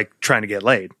Scully of like trying to get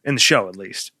laid, in the show at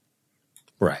least.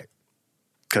 Right.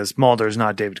 Because Mulder is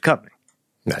not David Duchovny.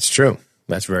 That's true.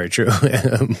 That's very true.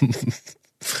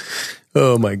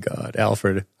 Oh my God,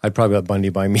 Alfred! I'd probably let Bundy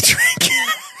buy me a drink.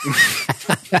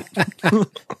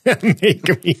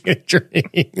 Make me a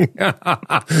drink.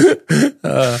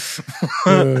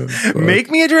 Make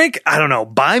me a drink? I don't know.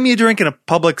 Buy me a drink in a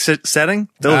public setting?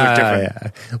 Those are different. Yeah.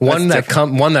 One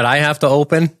that I have to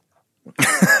open.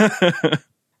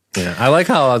 Yeah, I like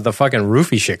how the fucking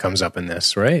roofie shit comes up in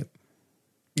this, right?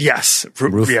 Yes.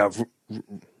 Roof. Yeah.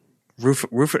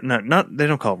 Roof. No, not. They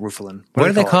don't call it roofalin. What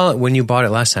do they call it when you bought it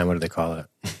last time? What did they call it?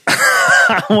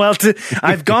 Well,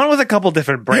 I've gone with a couple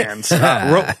different brands.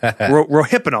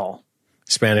 Rohypnol.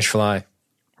 Spanish fly.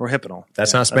 Rohypnol.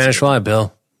 That's not Spanish fly,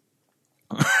 Bill.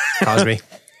 Cosby.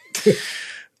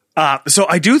 So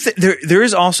I do think there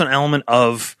is also an element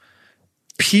of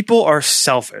people are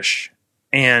selfish,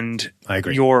 and I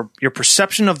agree. Your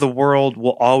perception of the world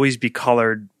will always be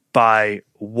colored by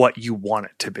what you want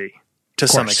it to be, to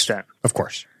some extent. Of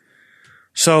course.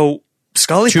 So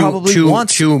Scully probably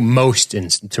wants to most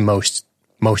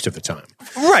of the time.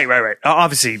 Right.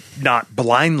 Obviously not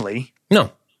blindly.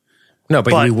 No, but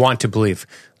we want to believe.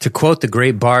 To quote the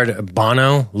great bard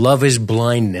Bono, "Love is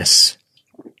blindness."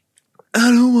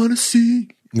 I don't want to see.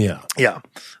 Yeah.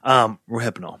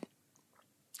 Rohypnol.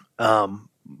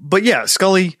 But yeah,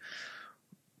 Scully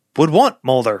would want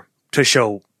Mulder to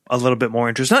show a little bit more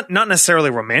interest, not necessarily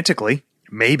romantically,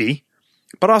 maybe,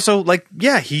 but also like,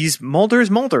 yeah, Mulder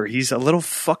is Mulder. He's a little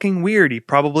fucking weird. He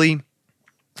probably,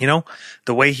 the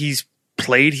way he's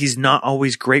played, he's not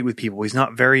always great with people. He's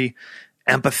not very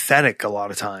empathetic a lot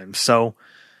of times. So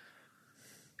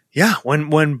yeah,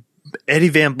 when Eddie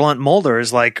Van Blunt Mulder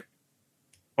is like,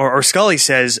 or Scully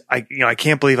says, I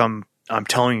can't believe I'm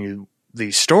telling you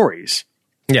these stories.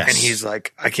 Yes. And he's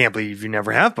like, I can't believe you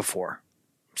never have before.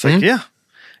 It's like,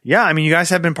 yeah. I mean, you guys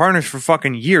have been partners for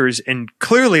fucking years, and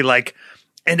clearly, like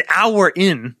an hour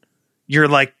in, you're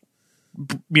like,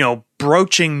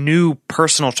 broaching new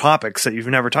personal topics that you've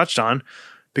never touched on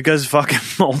because fucking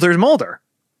Mulder's Mulder.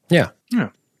 Yeah,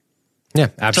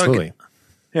 absolutely.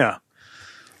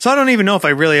 So I don't even know if I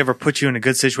really ever put you in a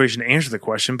good situation to answer the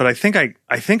question, but I think I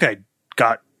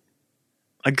got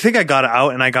it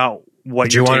out, and I got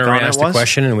what Do you want to ask the was.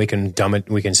 question, and we can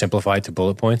we can simplify it to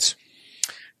bullet points?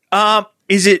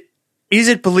 Is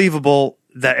it believable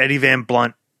that Eddie Van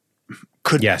Blunt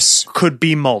could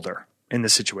be Mulder in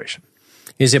this situation?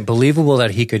 Is it believable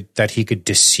that he could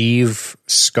deceive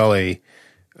Scully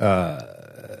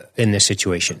in this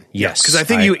situation? Yes, because I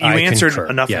think you answered concur.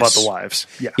 enough Yes. about the wives.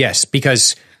 Yeah. Yes,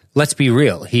 because let's be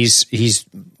real. He's.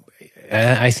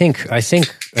 I think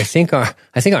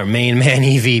our main man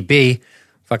EVB,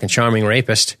 fucking charming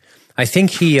rapist. I think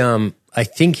he has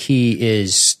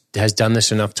done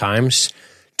this enough times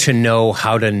to know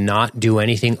how to not do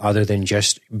anything other than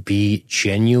just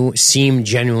seem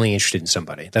genuinely interested in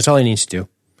somebody. That's all he needs to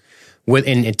do,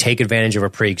 and take advantage of a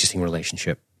pre-existing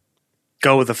relationship.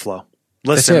 Go with the flow.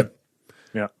 Listen. That's it.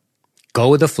 Yeah. Go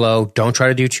with the flow. Don't try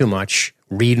to do too much.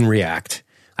 Read and react.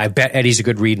 I bet Eddie's a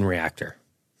good read and reactor.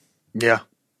 Yeah.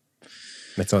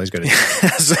 That's all he's good at.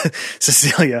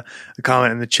 Cecilia, a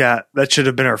comment in the chat, that should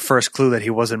have been our first clue that he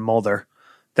wasn't Mulder.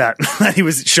 That he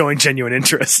was showing genuine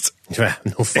interest.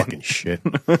 No fucking shit.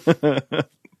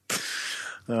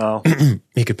 Oh.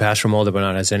 He could pass for Mulder, but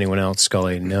not as anyone else.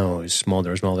 Scully knows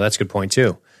Mulder is Mulder. That's a good point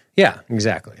too. Yeah,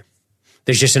 exactly.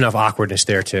 There's just enough awkwardness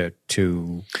there to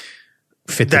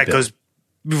fit that the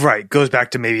bill. goes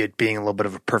back to maybe it being a little bit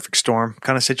of a perfect storm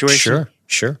kind of situation.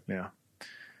 Sure.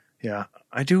 Yeah.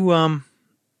 I do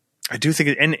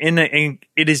think and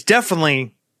it is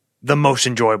definitely the most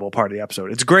enjoyable part of the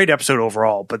episode. It's a great episode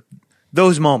overall, but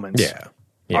those moments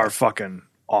are fucking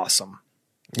awesome.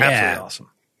 Absolutely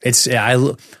awesome. It's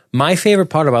my favorite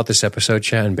part about this episode,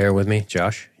 Chad, and bear with me,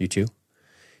 Josh, you too,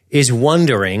 is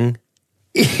wondering,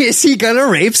 is he gonna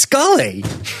rape Scully?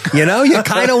 You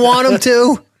kind of want him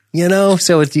to,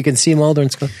 so you can see Mulder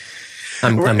and Scully.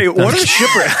 What are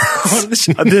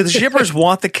the shippers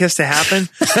want the kiss to happen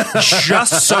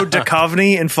just so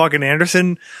Duchovny and fucking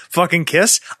Anderson fucking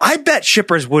kiss? I bet there's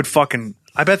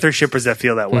shippers that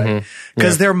feel that way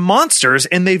because they're monsters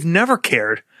and they've never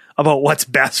cared about what's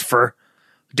best for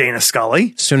Dana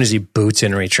Scully. As soon as he boots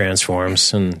in,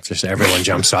 retransforms, and just everyone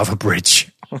jumps off a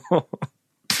bridge.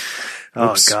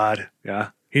 Oh God. Yeah.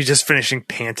 He's just finishing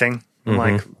panting.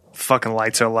 Like fucking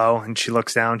lights are low and she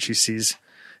looks down. She sees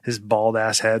his bald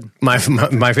ass head. My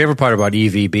favorite part about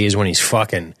EVB is when he's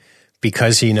fucking,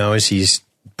 because he knows he's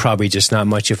probably just not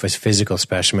much of a physical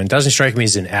specimen. Doesn't strike me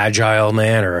as an agile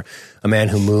man or a man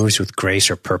who moves with grace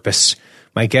or purpose.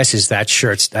 My guess is that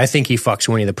shirt's, I think he fucks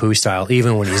Winnie the Pooh style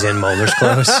even when he's in Mulder's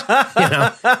clothes.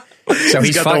 So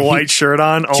he's got the white shirt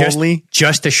on only.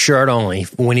 Just a shirt only.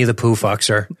 Winnie the Pooh fucks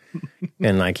her.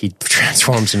 And he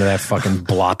transforms into that fucking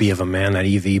bloppy of a man, that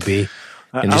EVB.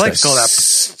 I like to call that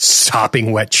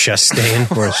sopping wet chest stain.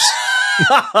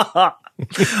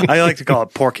 I like to call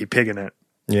it Porky Pig in it.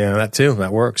 Yeah, that too.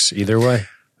 That works either way.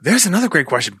 There's another great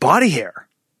question. Body hair.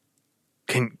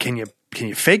 Can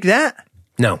you fake that?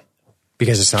 No,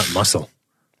 because it's not muscle.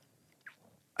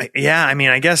 I mean,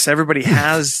 I guess everybody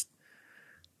has.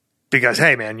 Because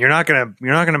hey, man, you're not gonna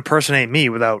impersonate me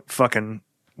without fucking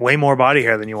way more body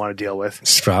hair than you want to deal with.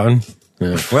 Sprouting.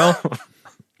 Yeah.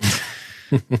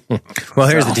 Well,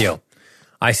 here's the deal.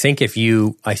 I think if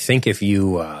you,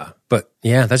 but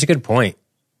yeah, that's a good point.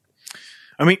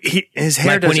 I mean, his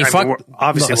hair Like doesn't. when he fucked,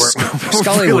 obviously, we're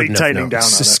Scully really wouldn't tightening have known. down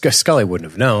on it. Scully wouldn't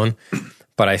have known,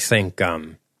 but I think,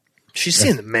 She's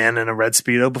seen the man in a red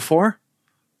Speedo before.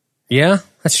 yeah,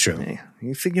 that's true. Hey,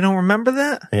 you think you don't remember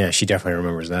that? Yeah, she definitely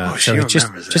remembers that. Oh, she it's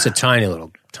remembers just a that. tiny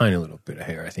little bit of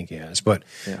hair. I think he has, but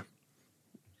Yeah.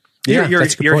 yeah, your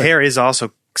that's a good point. hair is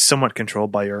also somewhat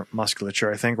controlled by your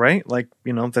musculature, I think, right? Like,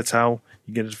 that's how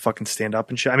you get it to fucking stand up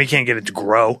and shit. I mean, you can't get it to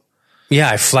grow. Yeah,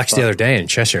 I flexed the other day and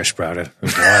chest hair sprouted.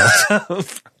 It was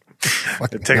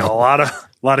wild. It takes a lot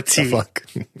of tea. Fuck.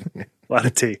 A lot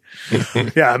of tea.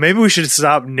 Yeah, maybe we should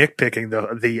stop nitpicking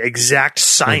the exact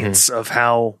science of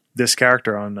how this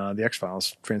character on the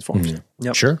X-Files transforms.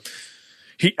 Yep. Sure.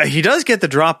 He does get the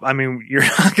drop. I mean, you're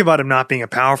talking about him not being a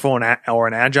powerful or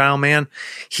an agile man.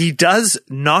 He does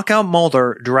knock out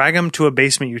Mulder, drag him to a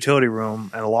basement utility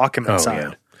room, and lock him inside.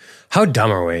 Yeah. How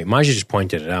dumb are we? Maja just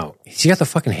pointed it out. He's got the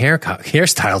fucking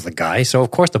hairstyle of the guy, so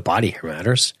of course the body hair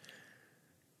matters.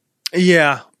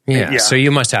 Yeah. Yeah. So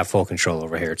you must have full control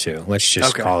over hair too. Let's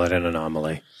just Okay. call it an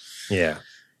anomaly. Yeah.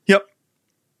 Yep.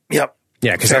 Yeah,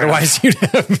 because Fair otherwise you'd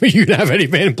have Eddie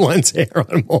Van Blend's hair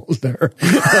on Mulder.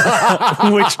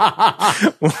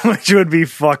 which would be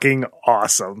fucking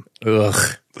awesome.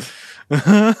 Ugh.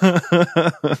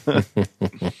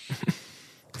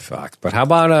 Fuck. But how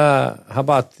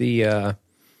about the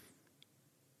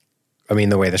I mean,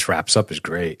 the way this wraps up is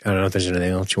great. I don't know if there's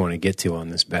anything else you want to get to on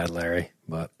this, Bad Larry,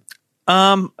 but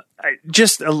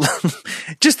Just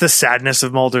the sadness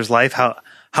of Mulder's life,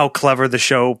 how clever the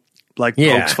show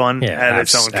pokes fun at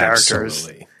its own characters.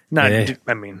 Absolutely.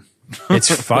 I mean,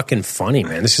 It's fucking funny,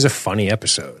 man. This is a funny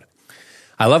episode.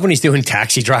 I love when he's doing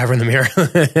Taxi Driver in the mirror.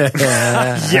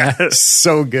 yes,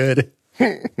 So good.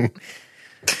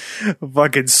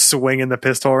 fucking swinging the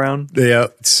pistol around. Yeah,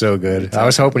 it's so good. I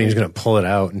was hoping he was going to pull it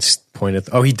out and point it.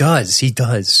 Oh, he does. He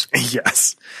does.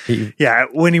 Yes. Yeah.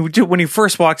 When he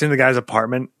first walked into the guy's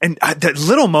apartment, and the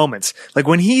little moments, like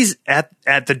when he's at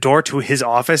the door to his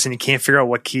office and he can't figure out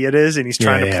what key it is and he's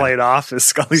trying to play it off as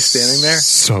Scully's standing there.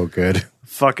 So good.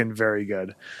 Fucking very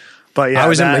good. But yeah, I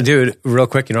was, dude, real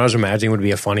quick, you know what I was imagining would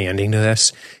be a funny ending to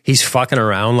this? He's fucking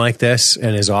around like this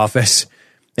in his office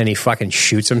and he fucking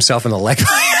shoots himself in the leg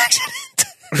by accident.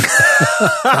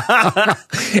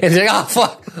 And he's like,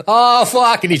 oh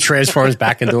fuck, and he transforms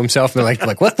back into himself. And they're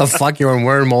like, what the fuck? You're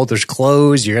wearing Mulder's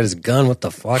clothes. You got his gun. What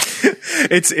the fuck?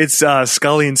 It's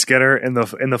Scully and Skinner in the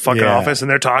fucking office,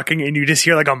 and they're talking, and you just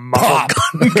hear like a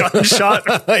muffled gunshot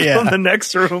from the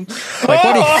next room. Like,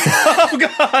 oh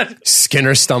god!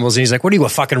 Skinner stumbles and he's like, "What are you, a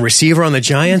fucking receiver on the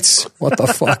Giants? What the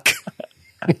fuck?"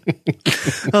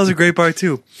 That was a great part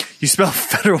too. You spelled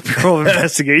Federal Bureau of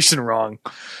Investigation wrong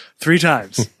 3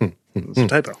 times. It was a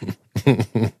typo.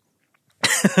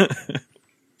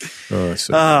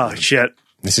 Oh shit!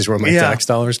 This is where my tax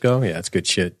dollars go. Yeah, it's good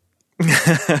shit.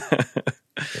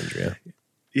 Andrea.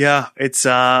 Yeah, it's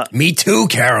Me too,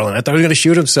 Carolyn. I thought he was going to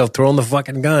shoot himself throwing the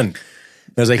fucking gun.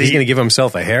 I was like, he's going to give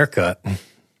himself a haircut.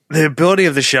 The ability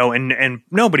of the show, and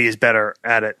nobody is better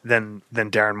at it than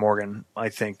Darren Morgan, I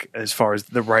think, as far as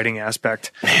the writing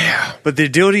aspect. Yeah. But the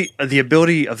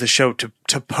ability of the show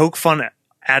to poke fun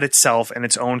at itself and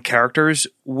its own characters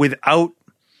without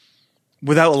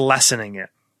lessening it.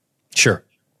 Sure.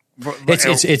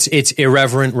 It's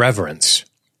irreverent reverence.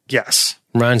 Yes.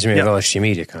 Reminds me of LSG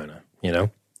Media, kind of, you know?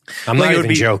 I'm not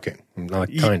even joking. I'm not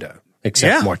kind of,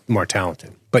 except more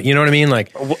talented. But you know what I mean?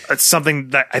 Like, it's something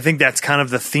that I think that's kind of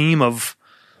the theme of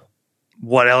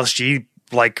what LSG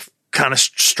kind of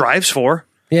strives for.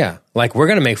 Yeah. Like, we're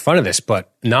going to make fun of this, but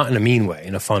not in a mean way,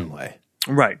 in a fun way.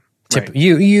 Right.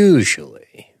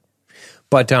 Usually.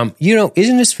 But,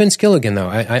 isn't this Vince Gilligan, though?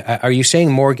 Are you saying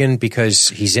Morgan because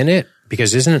he's in it?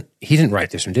 Because he didn't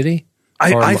write this one, did he?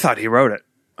 I thought he wrote it.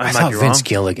 I thought Vince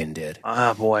Gilligan did.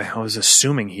 Ah, boy. I was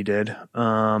assuming he did.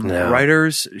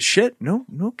 Writers, shit. No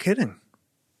kidding.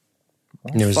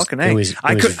 It was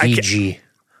VG.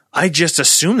 I just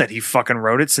assumed that he fucking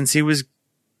wrote it since he was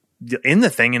in the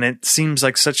thing, and it seems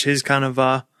like such his kind of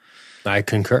I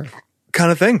concur.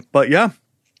 kind of thing. But yeah,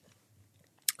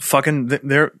 fucking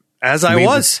there as I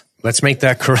was. Let's make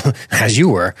that as you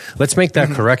were. Let's make that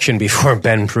correction before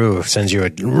Ben Prue sends you a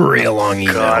real long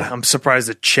email. God, I'm surprised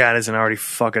the chat isn't already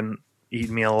fucking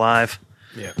eating me alive.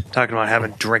 Yeah. Talking about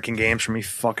having drinking games for me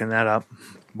fucking that up.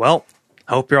 Well,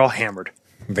 I hope you're all hammered.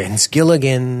 Vince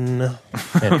Gilligan.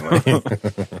 Anyway.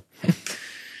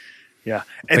 Yeah.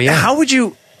 And how would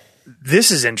you...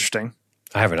 This is interesting.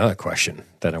 I have another question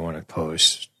that I want to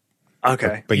pose.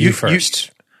 Okay. But you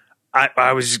first.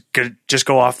 I was going to just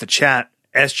go off the chat.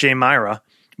 S.J. Myra.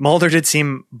 Mulder did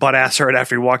seem butt-ass hurt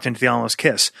after he walked into the Almost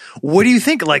Kiss. What do you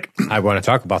think? Like, I want to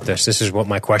talk about this. This is what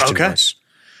my question was.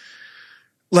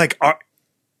 Like,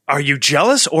 are you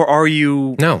jealous or are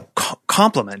you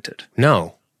complimented?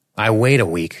 No. I wait a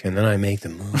week and then I make the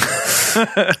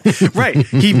move. Right.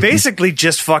 He basically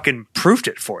just fucking proved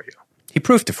it for you. He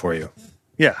proved it for you.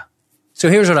 Yeah. So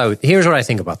here's what I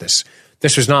think about this.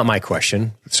 This was not my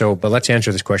question. But let's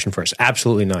answer this question first.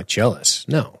 Absolutely not jealous.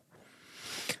 No,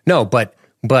 but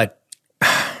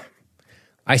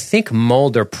I think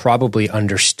Mulder probably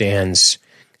understands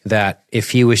that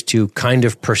if he was to kind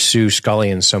of pursue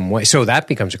Scully in some way, so that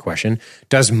becomes a question.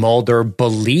 Does Mulder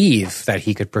believe that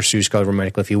he could pursue Scully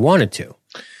romantically if he wanted to?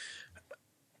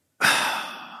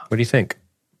 What do you think?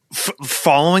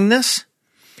 Following this?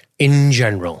 In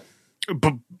general.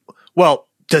 Well,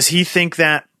 does he think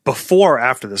that before or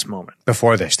after this moment?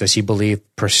 Before this, does he believe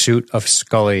pursuit of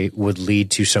Scully would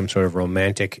lead to some sort of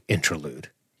romantic interlude?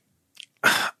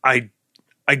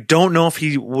 I don't know if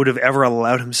he would have ever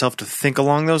allowed himself to think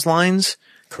along those lines.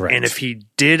 Correct. And if he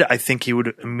did, I think he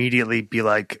would immediately be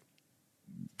like,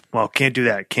 well, can't do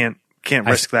that. Can't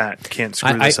risk that. Can't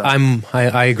screw this up.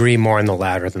 I agree more on the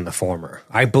latter than the former.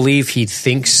 I believe he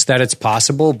thinks that it's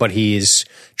possible, but he is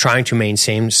trying to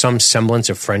maintain some semblance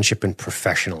of friendship and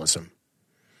professionalism.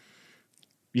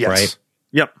 Yes. Right?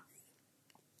 Yep.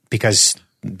 Because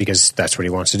that's what he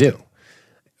wants to do.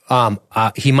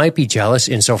 He might be jealous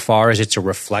insofar as it's a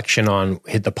reflection on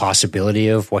the possibility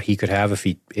of what he could have if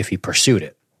he pursued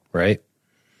it, right?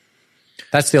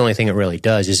 That's the only thing it really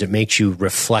does, is it makes you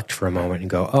reflect for a moment and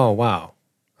go, oh wow,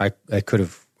 I could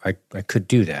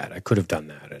do that. I could have done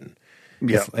that. And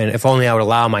if only I would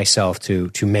allow myself to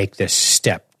make this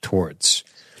step towards.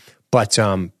 But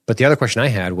the other question I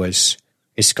had was,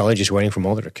 is Scully just waiting for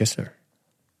Mulder to kiss her?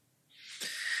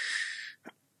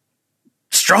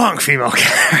 Strong female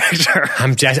character.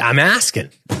 I'm asking.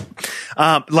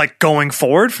 Like going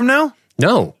forward from now?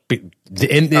 No.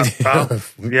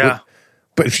 Yeah.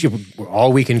 But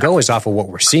all we can go is off of what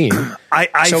we're seeing. I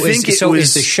think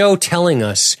is the show telling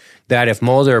us that if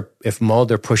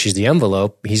Mulder pushes the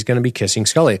envelope, he's going to be kissing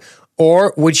Scully?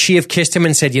 Or would she have kissed him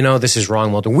and said, this is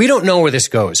wrong, Mulder? We don't know where this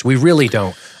goes. We really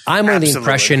don't. I'm under the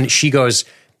impression she goes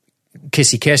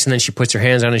kissy kiss and then she puts her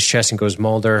hands on his chest and goes,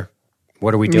 Mulder,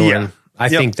 what are we doing? Yeah. I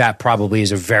think that probably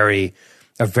is a very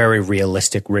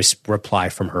realistic reply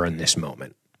from her in this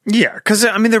moment. Yeah, because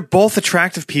they're both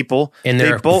attractive people. And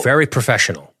they're both very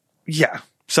professional. Yeah.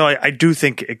 So I do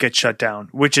think it gets shut down,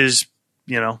 which is,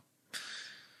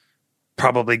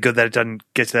 probably good that it doesn't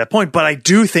get to that point. But I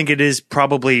do think it's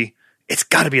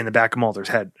got to be in the back of Mulder's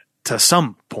head to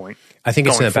some point. I think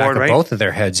it's in the back of both of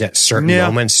their heads at certain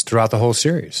moments throughout the whole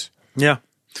series. Yeah.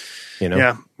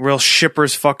 Yeah. Real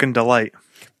shipper's fucking delight.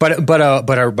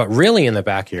 But really in the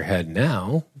back of your head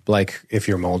now, like if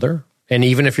you're Mulder and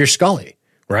even if you're Scully,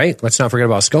 right? Let's not forget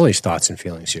about Scully's thoughts and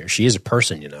feelings here. She is a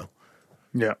person, Yeah.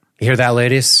 You hear that,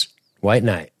 ladies? White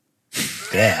Knight.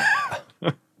 Yeah.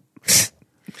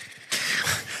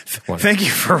 Thank you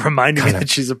for reminding me that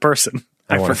she's a person.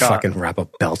 I want to fucking wrap a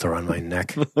belt around my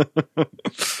neck.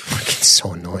 It's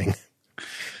so annoying.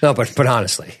 No, but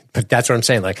honestly, that's what I'm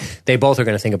saying. Like, they both are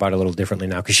going to think about it a little differently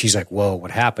now because she's like, whoa,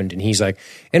 what happened? And he's like,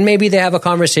 and maybe they have a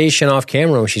conversation off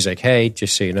camera where she's like, hey,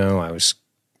 just so you know, I was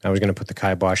going to put the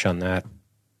kibosh on that,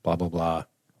 blah, blah, blah.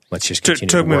 Let's just continue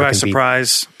to work. Took me by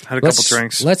surprise. Had a couple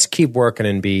drinks. Let's keep working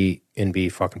and be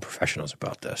fucking professionals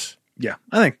about this. Yeah,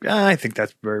 I think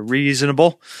that's very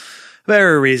reasonable.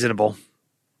 Very reasonable.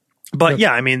 But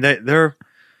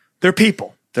they're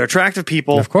people. They're attractive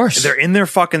people. Of course. They're in their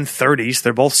fucking 30s.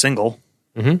 They're both single.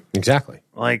 Mm-hmm. Exactly.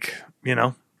 Like,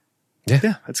 Yeah.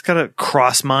 It's got to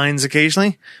cross minds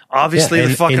occasionally. Obviously,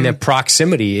 and the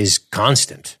proximity is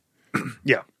constant.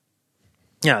 Yeah.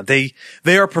 Yeah. They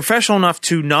are professional enough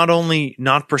to not only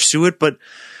not pursue it, but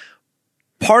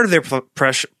part of their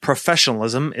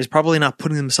professionalism is probably not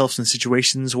putting themselves in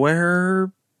situations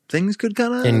where things could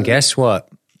kind of... And guess what?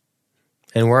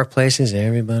 In workplaces,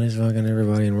 everybody's fucking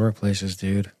everybody in workplaces,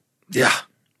 dude. Yeah.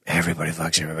 Everybody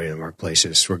fucks everybody in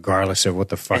workplaces, regardless of what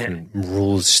the fucking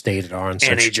rules stated are on such...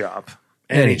 Any job.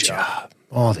 Any job.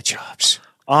 All the jobs.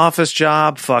 office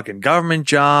job, fucking government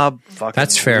job, fucking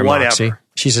That's fair, whatever. Moxie.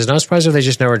 She says, not surprised if they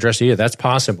just never addressed it either. That's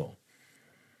possible.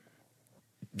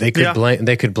 They could blame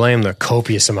the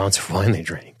copious amounts of wine they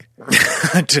drank.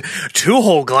 2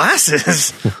 whole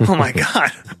glasses. Oh my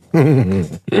God.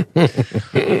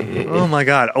 Oh my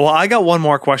God. Well, I got one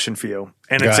more question for you.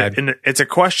 And it's a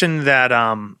question that,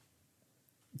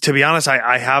 to be honest,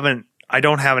 I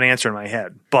don't have an answer in my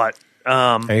head, but,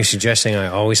 are you suggesting I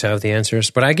always have the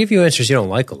answers? But I give you answers you don't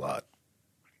like a lot.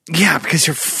 yeah, because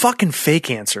you're fucking fake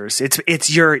answers.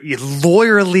 It's your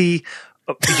lawyerly,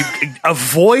 you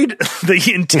avoid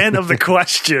the intent of the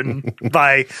question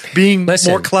by being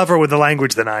more clever with the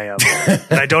language than I am.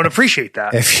 And I don't appreciate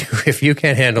that. If you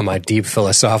can't handle my deep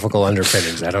philosophical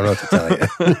underpinnings, I don't know what to tell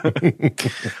you.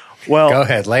 Well, go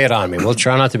ahead, lay it on me. We'll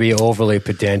try not to be overly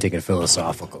pedantic and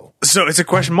philosophical. So it's a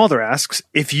question Mulder asks.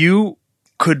 If you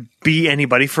could be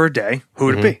anybody for a day, who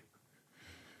would it be?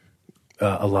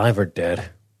 Alive or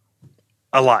dead?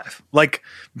 Alive. Like,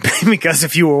 because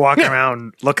if you were walking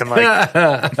around looking like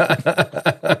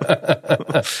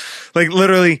like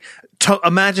literally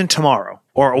imagine tomorrow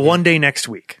or one day next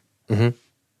week. Mm-hmm.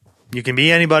 You can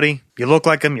be anybody. You look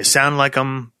like them. You sound like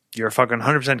them. You're fucking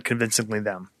 100% convincingly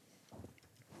them.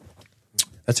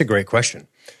 That's a great question.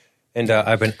 And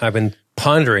I've been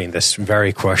pondering this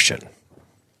very question.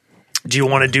 Do you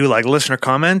want to do like listener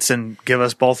comments and give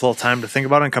us both a little time to think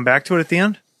about it and come back to it at the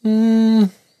end?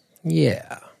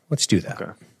 Yeah, let's do that.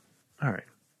 Okay. All right.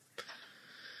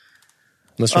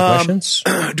 Listener questions?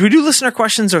 Do we do listener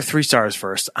questions or 3 stars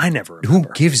first? I never remember.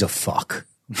 Who gives a fuck?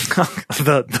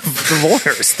 the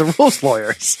lawyers, the rules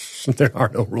lawyers. There are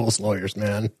no rules lawyers,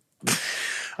 man.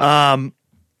 All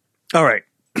right.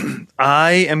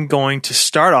 I am going to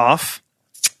start off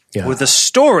with a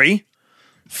story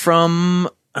from,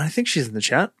 I think she's in the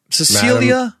chat,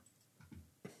 Cecilia.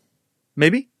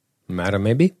 Maybe? Madam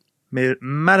Maybe?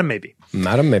 Madam Maybe.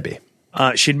 Madam Maybe.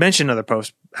 She'd mentioned another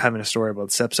post having a story about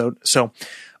this episode. So,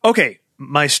 okay.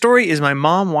 My story is my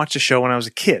mom watched a show when I was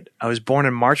a kid. I was born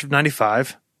in March of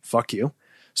 95. Fuck you.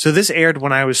 So this aired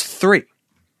when I was 3.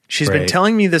 She's been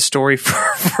telling me this story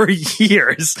for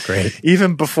years. Great.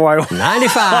 Even before I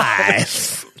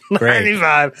 95.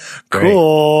 95.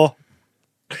 Cool.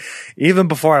 Even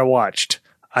before I watched.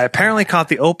 I apparently caught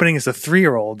the opening as a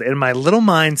 3-year-old, and my little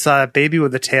mind saw a baby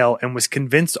with a tail and was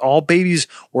convinced all babies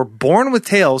were born with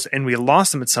tails and we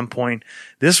lost them at some point.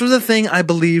 This was a thing I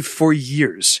believed for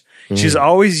years. She's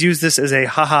always used this as a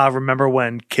haha, remember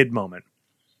when kid moment.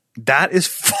 That is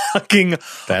fucking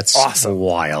That's awesome.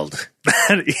 Wild.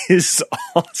 That is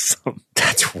awesome.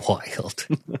 That's wild.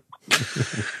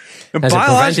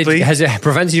 Biologically, has it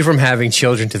prevented you from having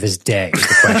children to this day? Is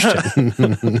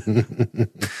the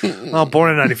question. well,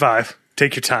 born in 95.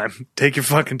 Take your time. Take your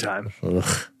fucking time.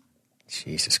 Ugh.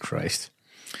 Jesus Christ.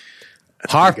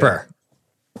 Harper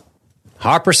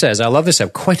says, I love this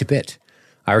app quite a bit.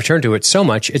 I return to it so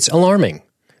much, it's alarming.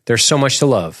 There's so much to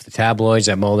love. The tabloids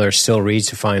that Mulder still reads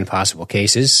to find possible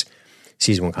cases.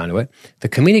 Season 1 conduit. The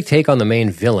comedic take on the main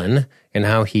villain and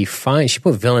how he finds, she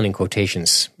put villain in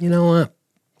quotations. You know what?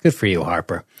 Good for you,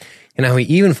 Harper. And how he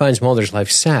even finds Mulder's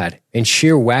life sad and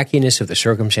sheer wackiness of the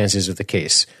circumstances of the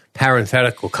case.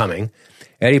 Parenthetical coming.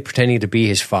 Eddie pretending to be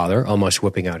his father, almost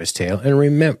whipping out his tail, and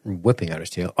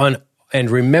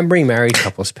remembering married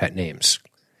couples' pet names.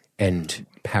 End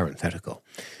parenthetical.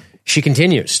 She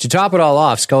continues. To top it all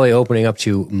off, Scully opening up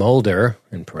to Mulder,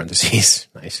 in parentheses,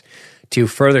 nice, to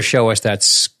further show us that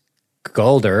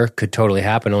Skulder could totally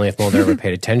happen only if Mulder ever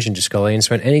paid attention to Scully and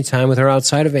spent any time with her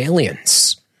outside of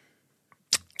Aliens.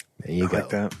 There you go. like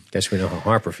that. Guess we know how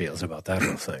Harper feels about that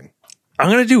whole thing.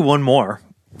 I'm going to do one more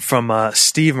from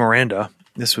Steve Miranda.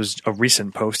 This was a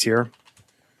recent post here.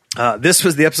 This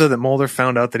was the episode that Mulder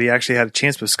found out that he actually had a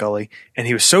chance with Scully, and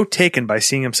he was so taken by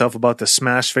seeing himself about to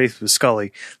smash face with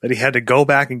Scully that he had to go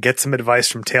back and get some advice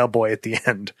from Tailboy at the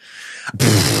end.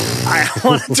 I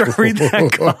wanted to read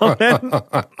that comment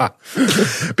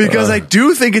because I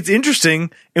do think it's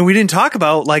interesting, and we didn't talk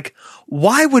about, like,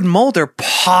 why would Mulder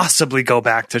possibly go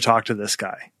back to talk to this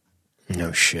guy?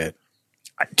 No shit.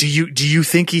 Do you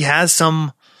think he has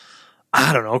some,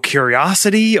 I don't know,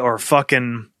 curiosity or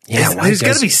fucking... Yeah, there's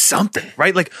got to be something,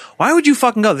 right? Like, why would you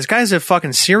fucking go? This guy's a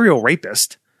fucking serial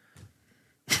rapist.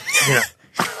 Yeah.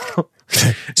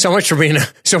 So much for being a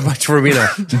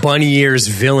bunny ears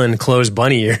villain. Close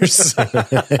bunny ears. I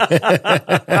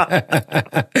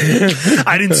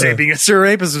didn't say being a serial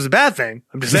rapist was a bad thing.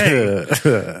 I'm just saying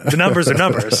the numbers are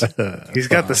numbers. He's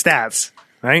got the stats,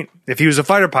 right? If he was a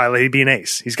fighter pilot, he'd be an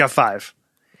ace. He's got 5.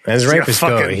 As rapists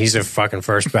go, he's a fucking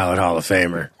first ballot Hall of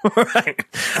Famer. Right.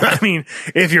 I mean,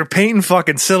 if you're painting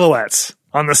fucking silhouettes,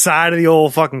 on the side of the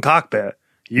old fucking cockpit.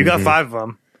 You got 5 of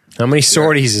them. How many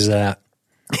sorties is that?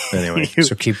 Anyway,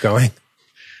 so keep going.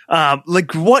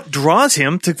 Like, what draws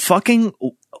him to fucking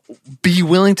be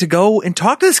willing to go and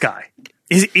talk to this guy?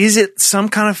 Is it some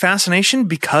kind of fascination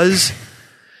because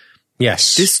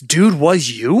Yes. this dude was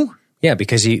you? Yeah,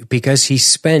 because he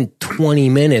spent 20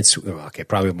 minutes, okay,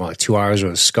 probably more like 2 hours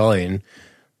with Scully, and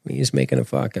he's making a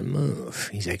fucking move.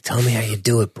 He's like, tell me how you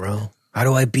do it, bro. How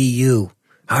do I be you?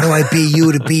 How do I be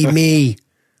you to be me?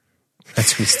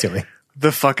 That's what he's doing.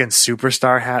 The fucking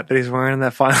superstar hat that he's wearing in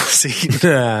that final scene.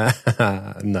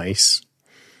 Nice.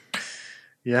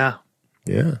 Yeah.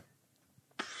 Yeah.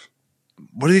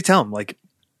 What did he tell him? Like,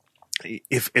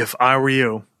 if I were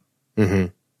you,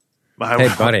 Hey,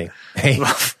 buddy. Hey,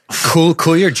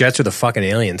 cool your jets with the fucking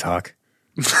alien talk.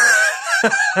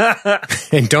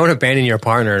 And don't abandon your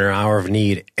partner in an hour of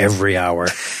need every hour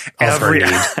of her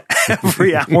need.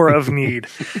 Every hour of need.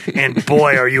 And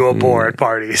boy, are you a bore at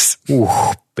parties. Ooh,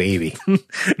 baby.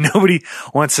 Nobody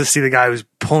wants to see the guy who's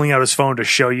pulling out his phone to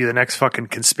show you the next fucking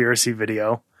conspiracy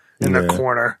video in the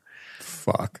corner.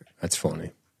 Fuck. That's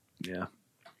funny. Yeah.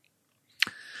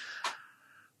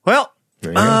 Well,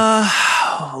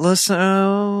 listen,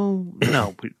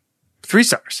 no, 3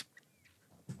 stars.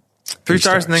 3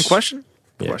 stars and then question?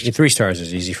 Yeah, 3 stars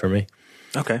is easy for me.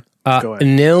 Okay. Go ahead.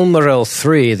 Nil Morel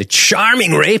 3, the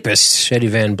charming rapist, Eddie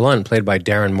Van Blunt, played by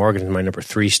Darren Morgan, is my number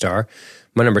 3 star.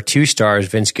 My number 2 star is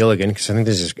Vince Gilligan, because I think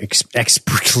this is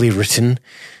expertly written.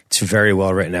 It's a very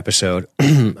well written episode.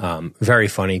 Very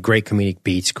funny, great comedic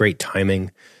beats, great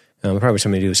timing. Probably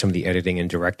something to do with some of the editing and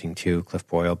directing too, Cliff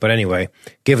Boyle. But anyway,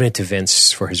 giving it to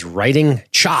Vince for his writing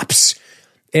chops.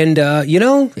 And,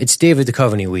 it's David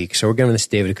Duchovny week. So we're giving this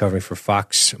to David Duchovny for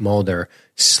Fox Mulder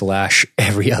 /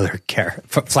 every other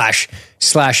character,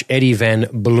 / Eddie Van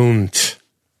Blunt.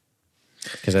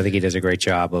 Because I think he does a great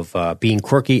job of being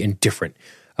quirky and different.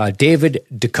 David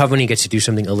Duchovny gets to do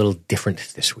something a little different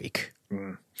this week.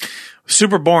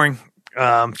 Super boring.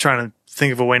 I'm trying to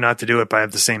think of a way not to do it, but I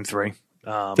have the same 3.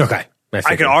 Okay.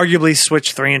 I could arguably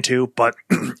switch 3 and 2, but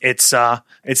it's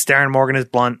Darren Morgan as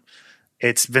Blunt.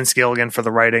 It's Vince Gilligan for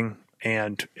the writing,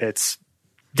 and it's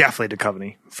definitely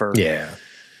Duchovny for, in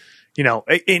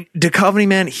Duchovny,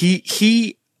 man,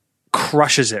 he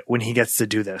crushes it when he gets to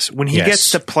do this. When he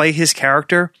gets to play his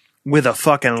character with a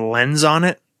fucking lens on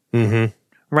it,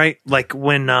 right? Like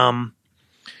when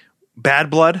Bad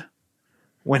Blood,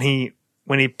 when he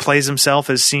plays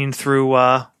himself as seen through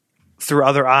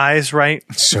other eyes, right?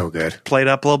 So good. Played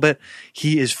up a little bit.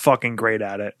 He is fucking great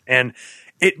at it. And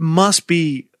it must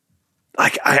be,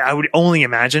 like, I would only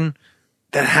imagine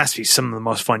that has to be some of the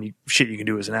most fun shit you can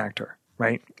do as an actor,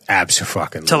 right?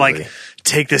 Absolutely. To, like,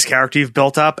 take this character you've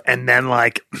built up and then,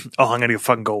 like, I'm going to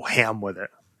fucking go ham with it.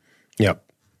 Yep.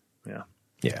 Yeah.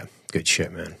 Yeah. Good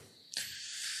shit, man.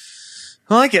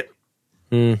 I like it.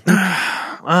 Did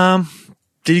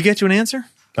you get to an answer?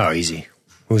 Oh, easy.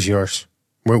 Who's yours?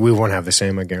 We won't have the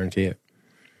same, I guarantee it.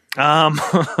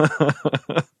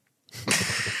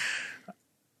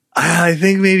 I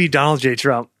think maybe Donald J.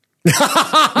 Trump.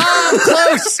 I'm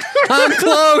close. I'm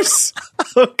close.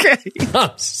 Okay.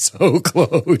 I'm so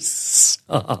close.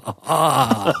 Do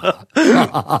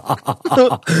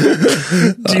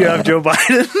you have Joe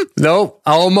Biden? Nope.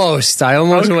 Almost. I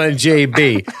almost went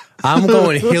JB. I'm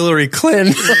going Hillary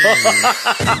Clinton.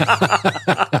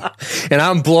 And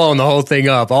I'm blowing the whole thing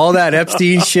up. All that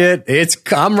Epstein shit,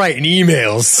 I'm writing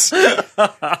emails.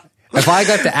 If I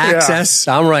got the access,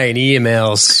 I'm writing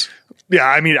emails. Yeah,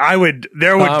 I mean,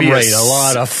 there would be writing a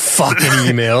lot of fucking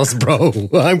emails, bro.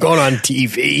 I'm going on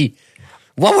TV.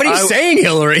 What are you saying,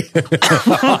 Hillary?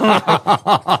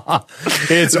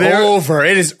 It's over.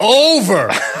 It is over.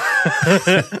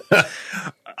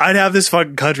 I'd have this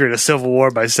fucking country in a civil war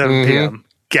by 7 p.m.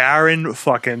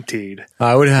 Guaranteed.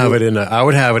 I would have it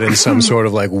in some sort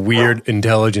of like weird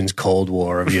intelligence Cold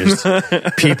War of just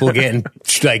people getting,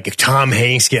 like, Tom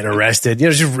Hanks getting arrested.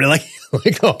 Just really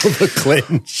like all the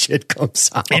Clinton shit comes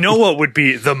out. You know what would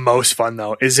be the most fun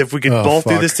though is if we could both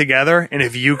do this together, and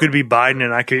if you could be Biden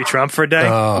and I could be Trump for a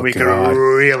day, we could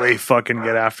really fucking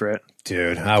get after it.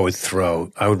 Dude, I would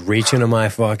reach into my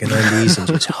fucking undies and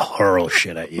just hurl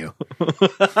shit at you.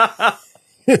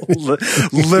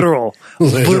 Literal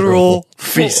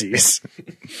feces.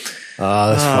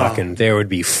 There would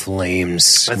be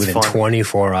flames within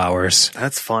 24 hours.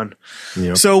 That's fun.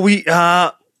 Yep. So we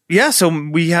have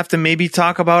to maybe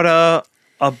talk about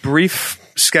a brief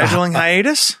scheduling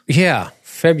hiatus. Yeah,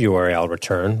 February I'll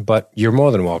return, but you're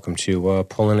more than welcome to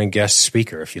pull in a guest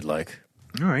speaker if you'd like.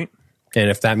 All right. And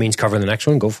if that means covering the next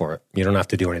one, go for it. You don't have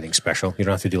to do anything special. You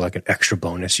don't have to do like an extra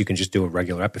bonus. You can just do a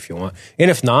regular ep if you want. And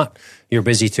if not, you're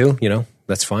busy too,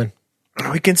 that's fine.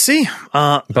 We can see.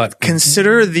 But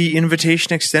consider the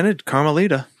invitation extended,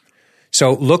 Carmelita.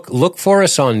 So look for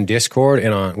us on Discord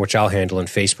and on which I'll handle, and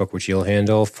Facebook, which you'll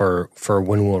handle for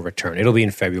when we'll return. It'll be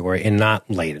in February and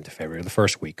not late into February, the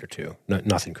first week or two.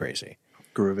 Nothing crazy.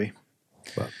 Groovy.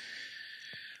 But,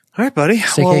 all right, buddy.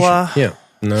 Staycation.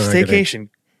 Staycation.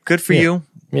 Good for you.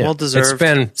 Yeah. Well deserved. It's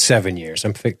been 7 years.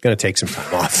 I'm going to take some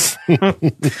time off.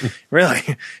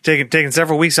 Really? Taking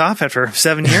several weeks off after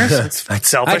 7 years? It's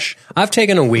selfish. I've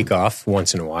taken a week off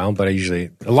once in a while, but a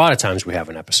lot of times we have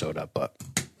an episode up, but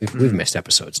we've missed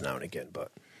episodes now and again.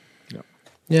 But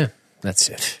yeah, that's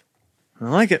it. I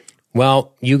like it.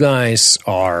 Well, you guys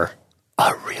are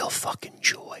a real fucking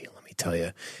joy, let me tell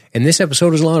you. And this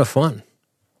episode was a lot of fun.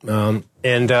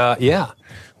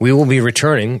 We will be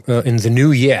returning in the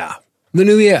new year.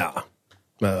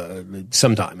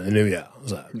 Sometime in the new year.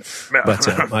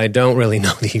 But I don't really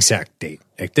know the exact date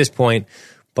at this point.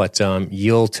 But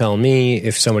you'll tell me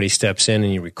if somebody steps in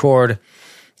and you record,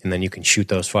 and then you can shoot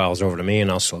those files over to me, and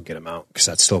I'll still get them out because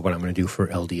that's still what I'm going to do for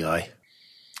LDI.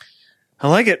 I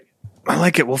like it.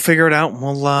 We'll figure it out.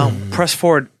 We'll press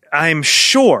forward. I'm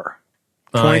sure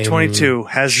 2022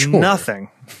 has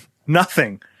nothing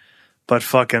but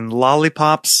fucking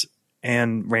lollipops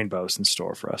and rainbows in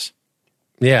store for us.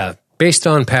 Yeah, based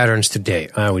on patterns to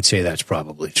date, I would say that's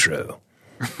probably true.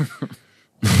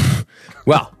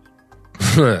 Well,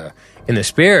 in the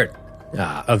spirit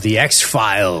of the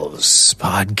X-Files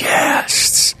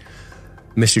podcasts,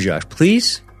 Mr. Josh,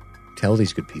 please tell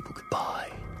these good people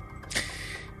goodbye.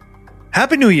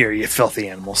 Happy New Year, you filthy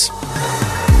animals.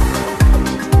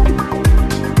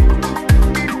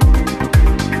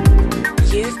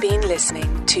 You've been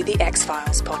listening to the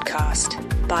X-Files podcast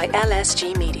by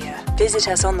LSG Media. Visit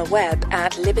us on the web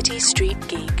at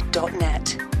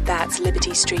libertystreetgeek.net. That's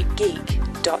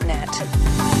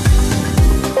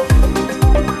libertystreetgeek.net.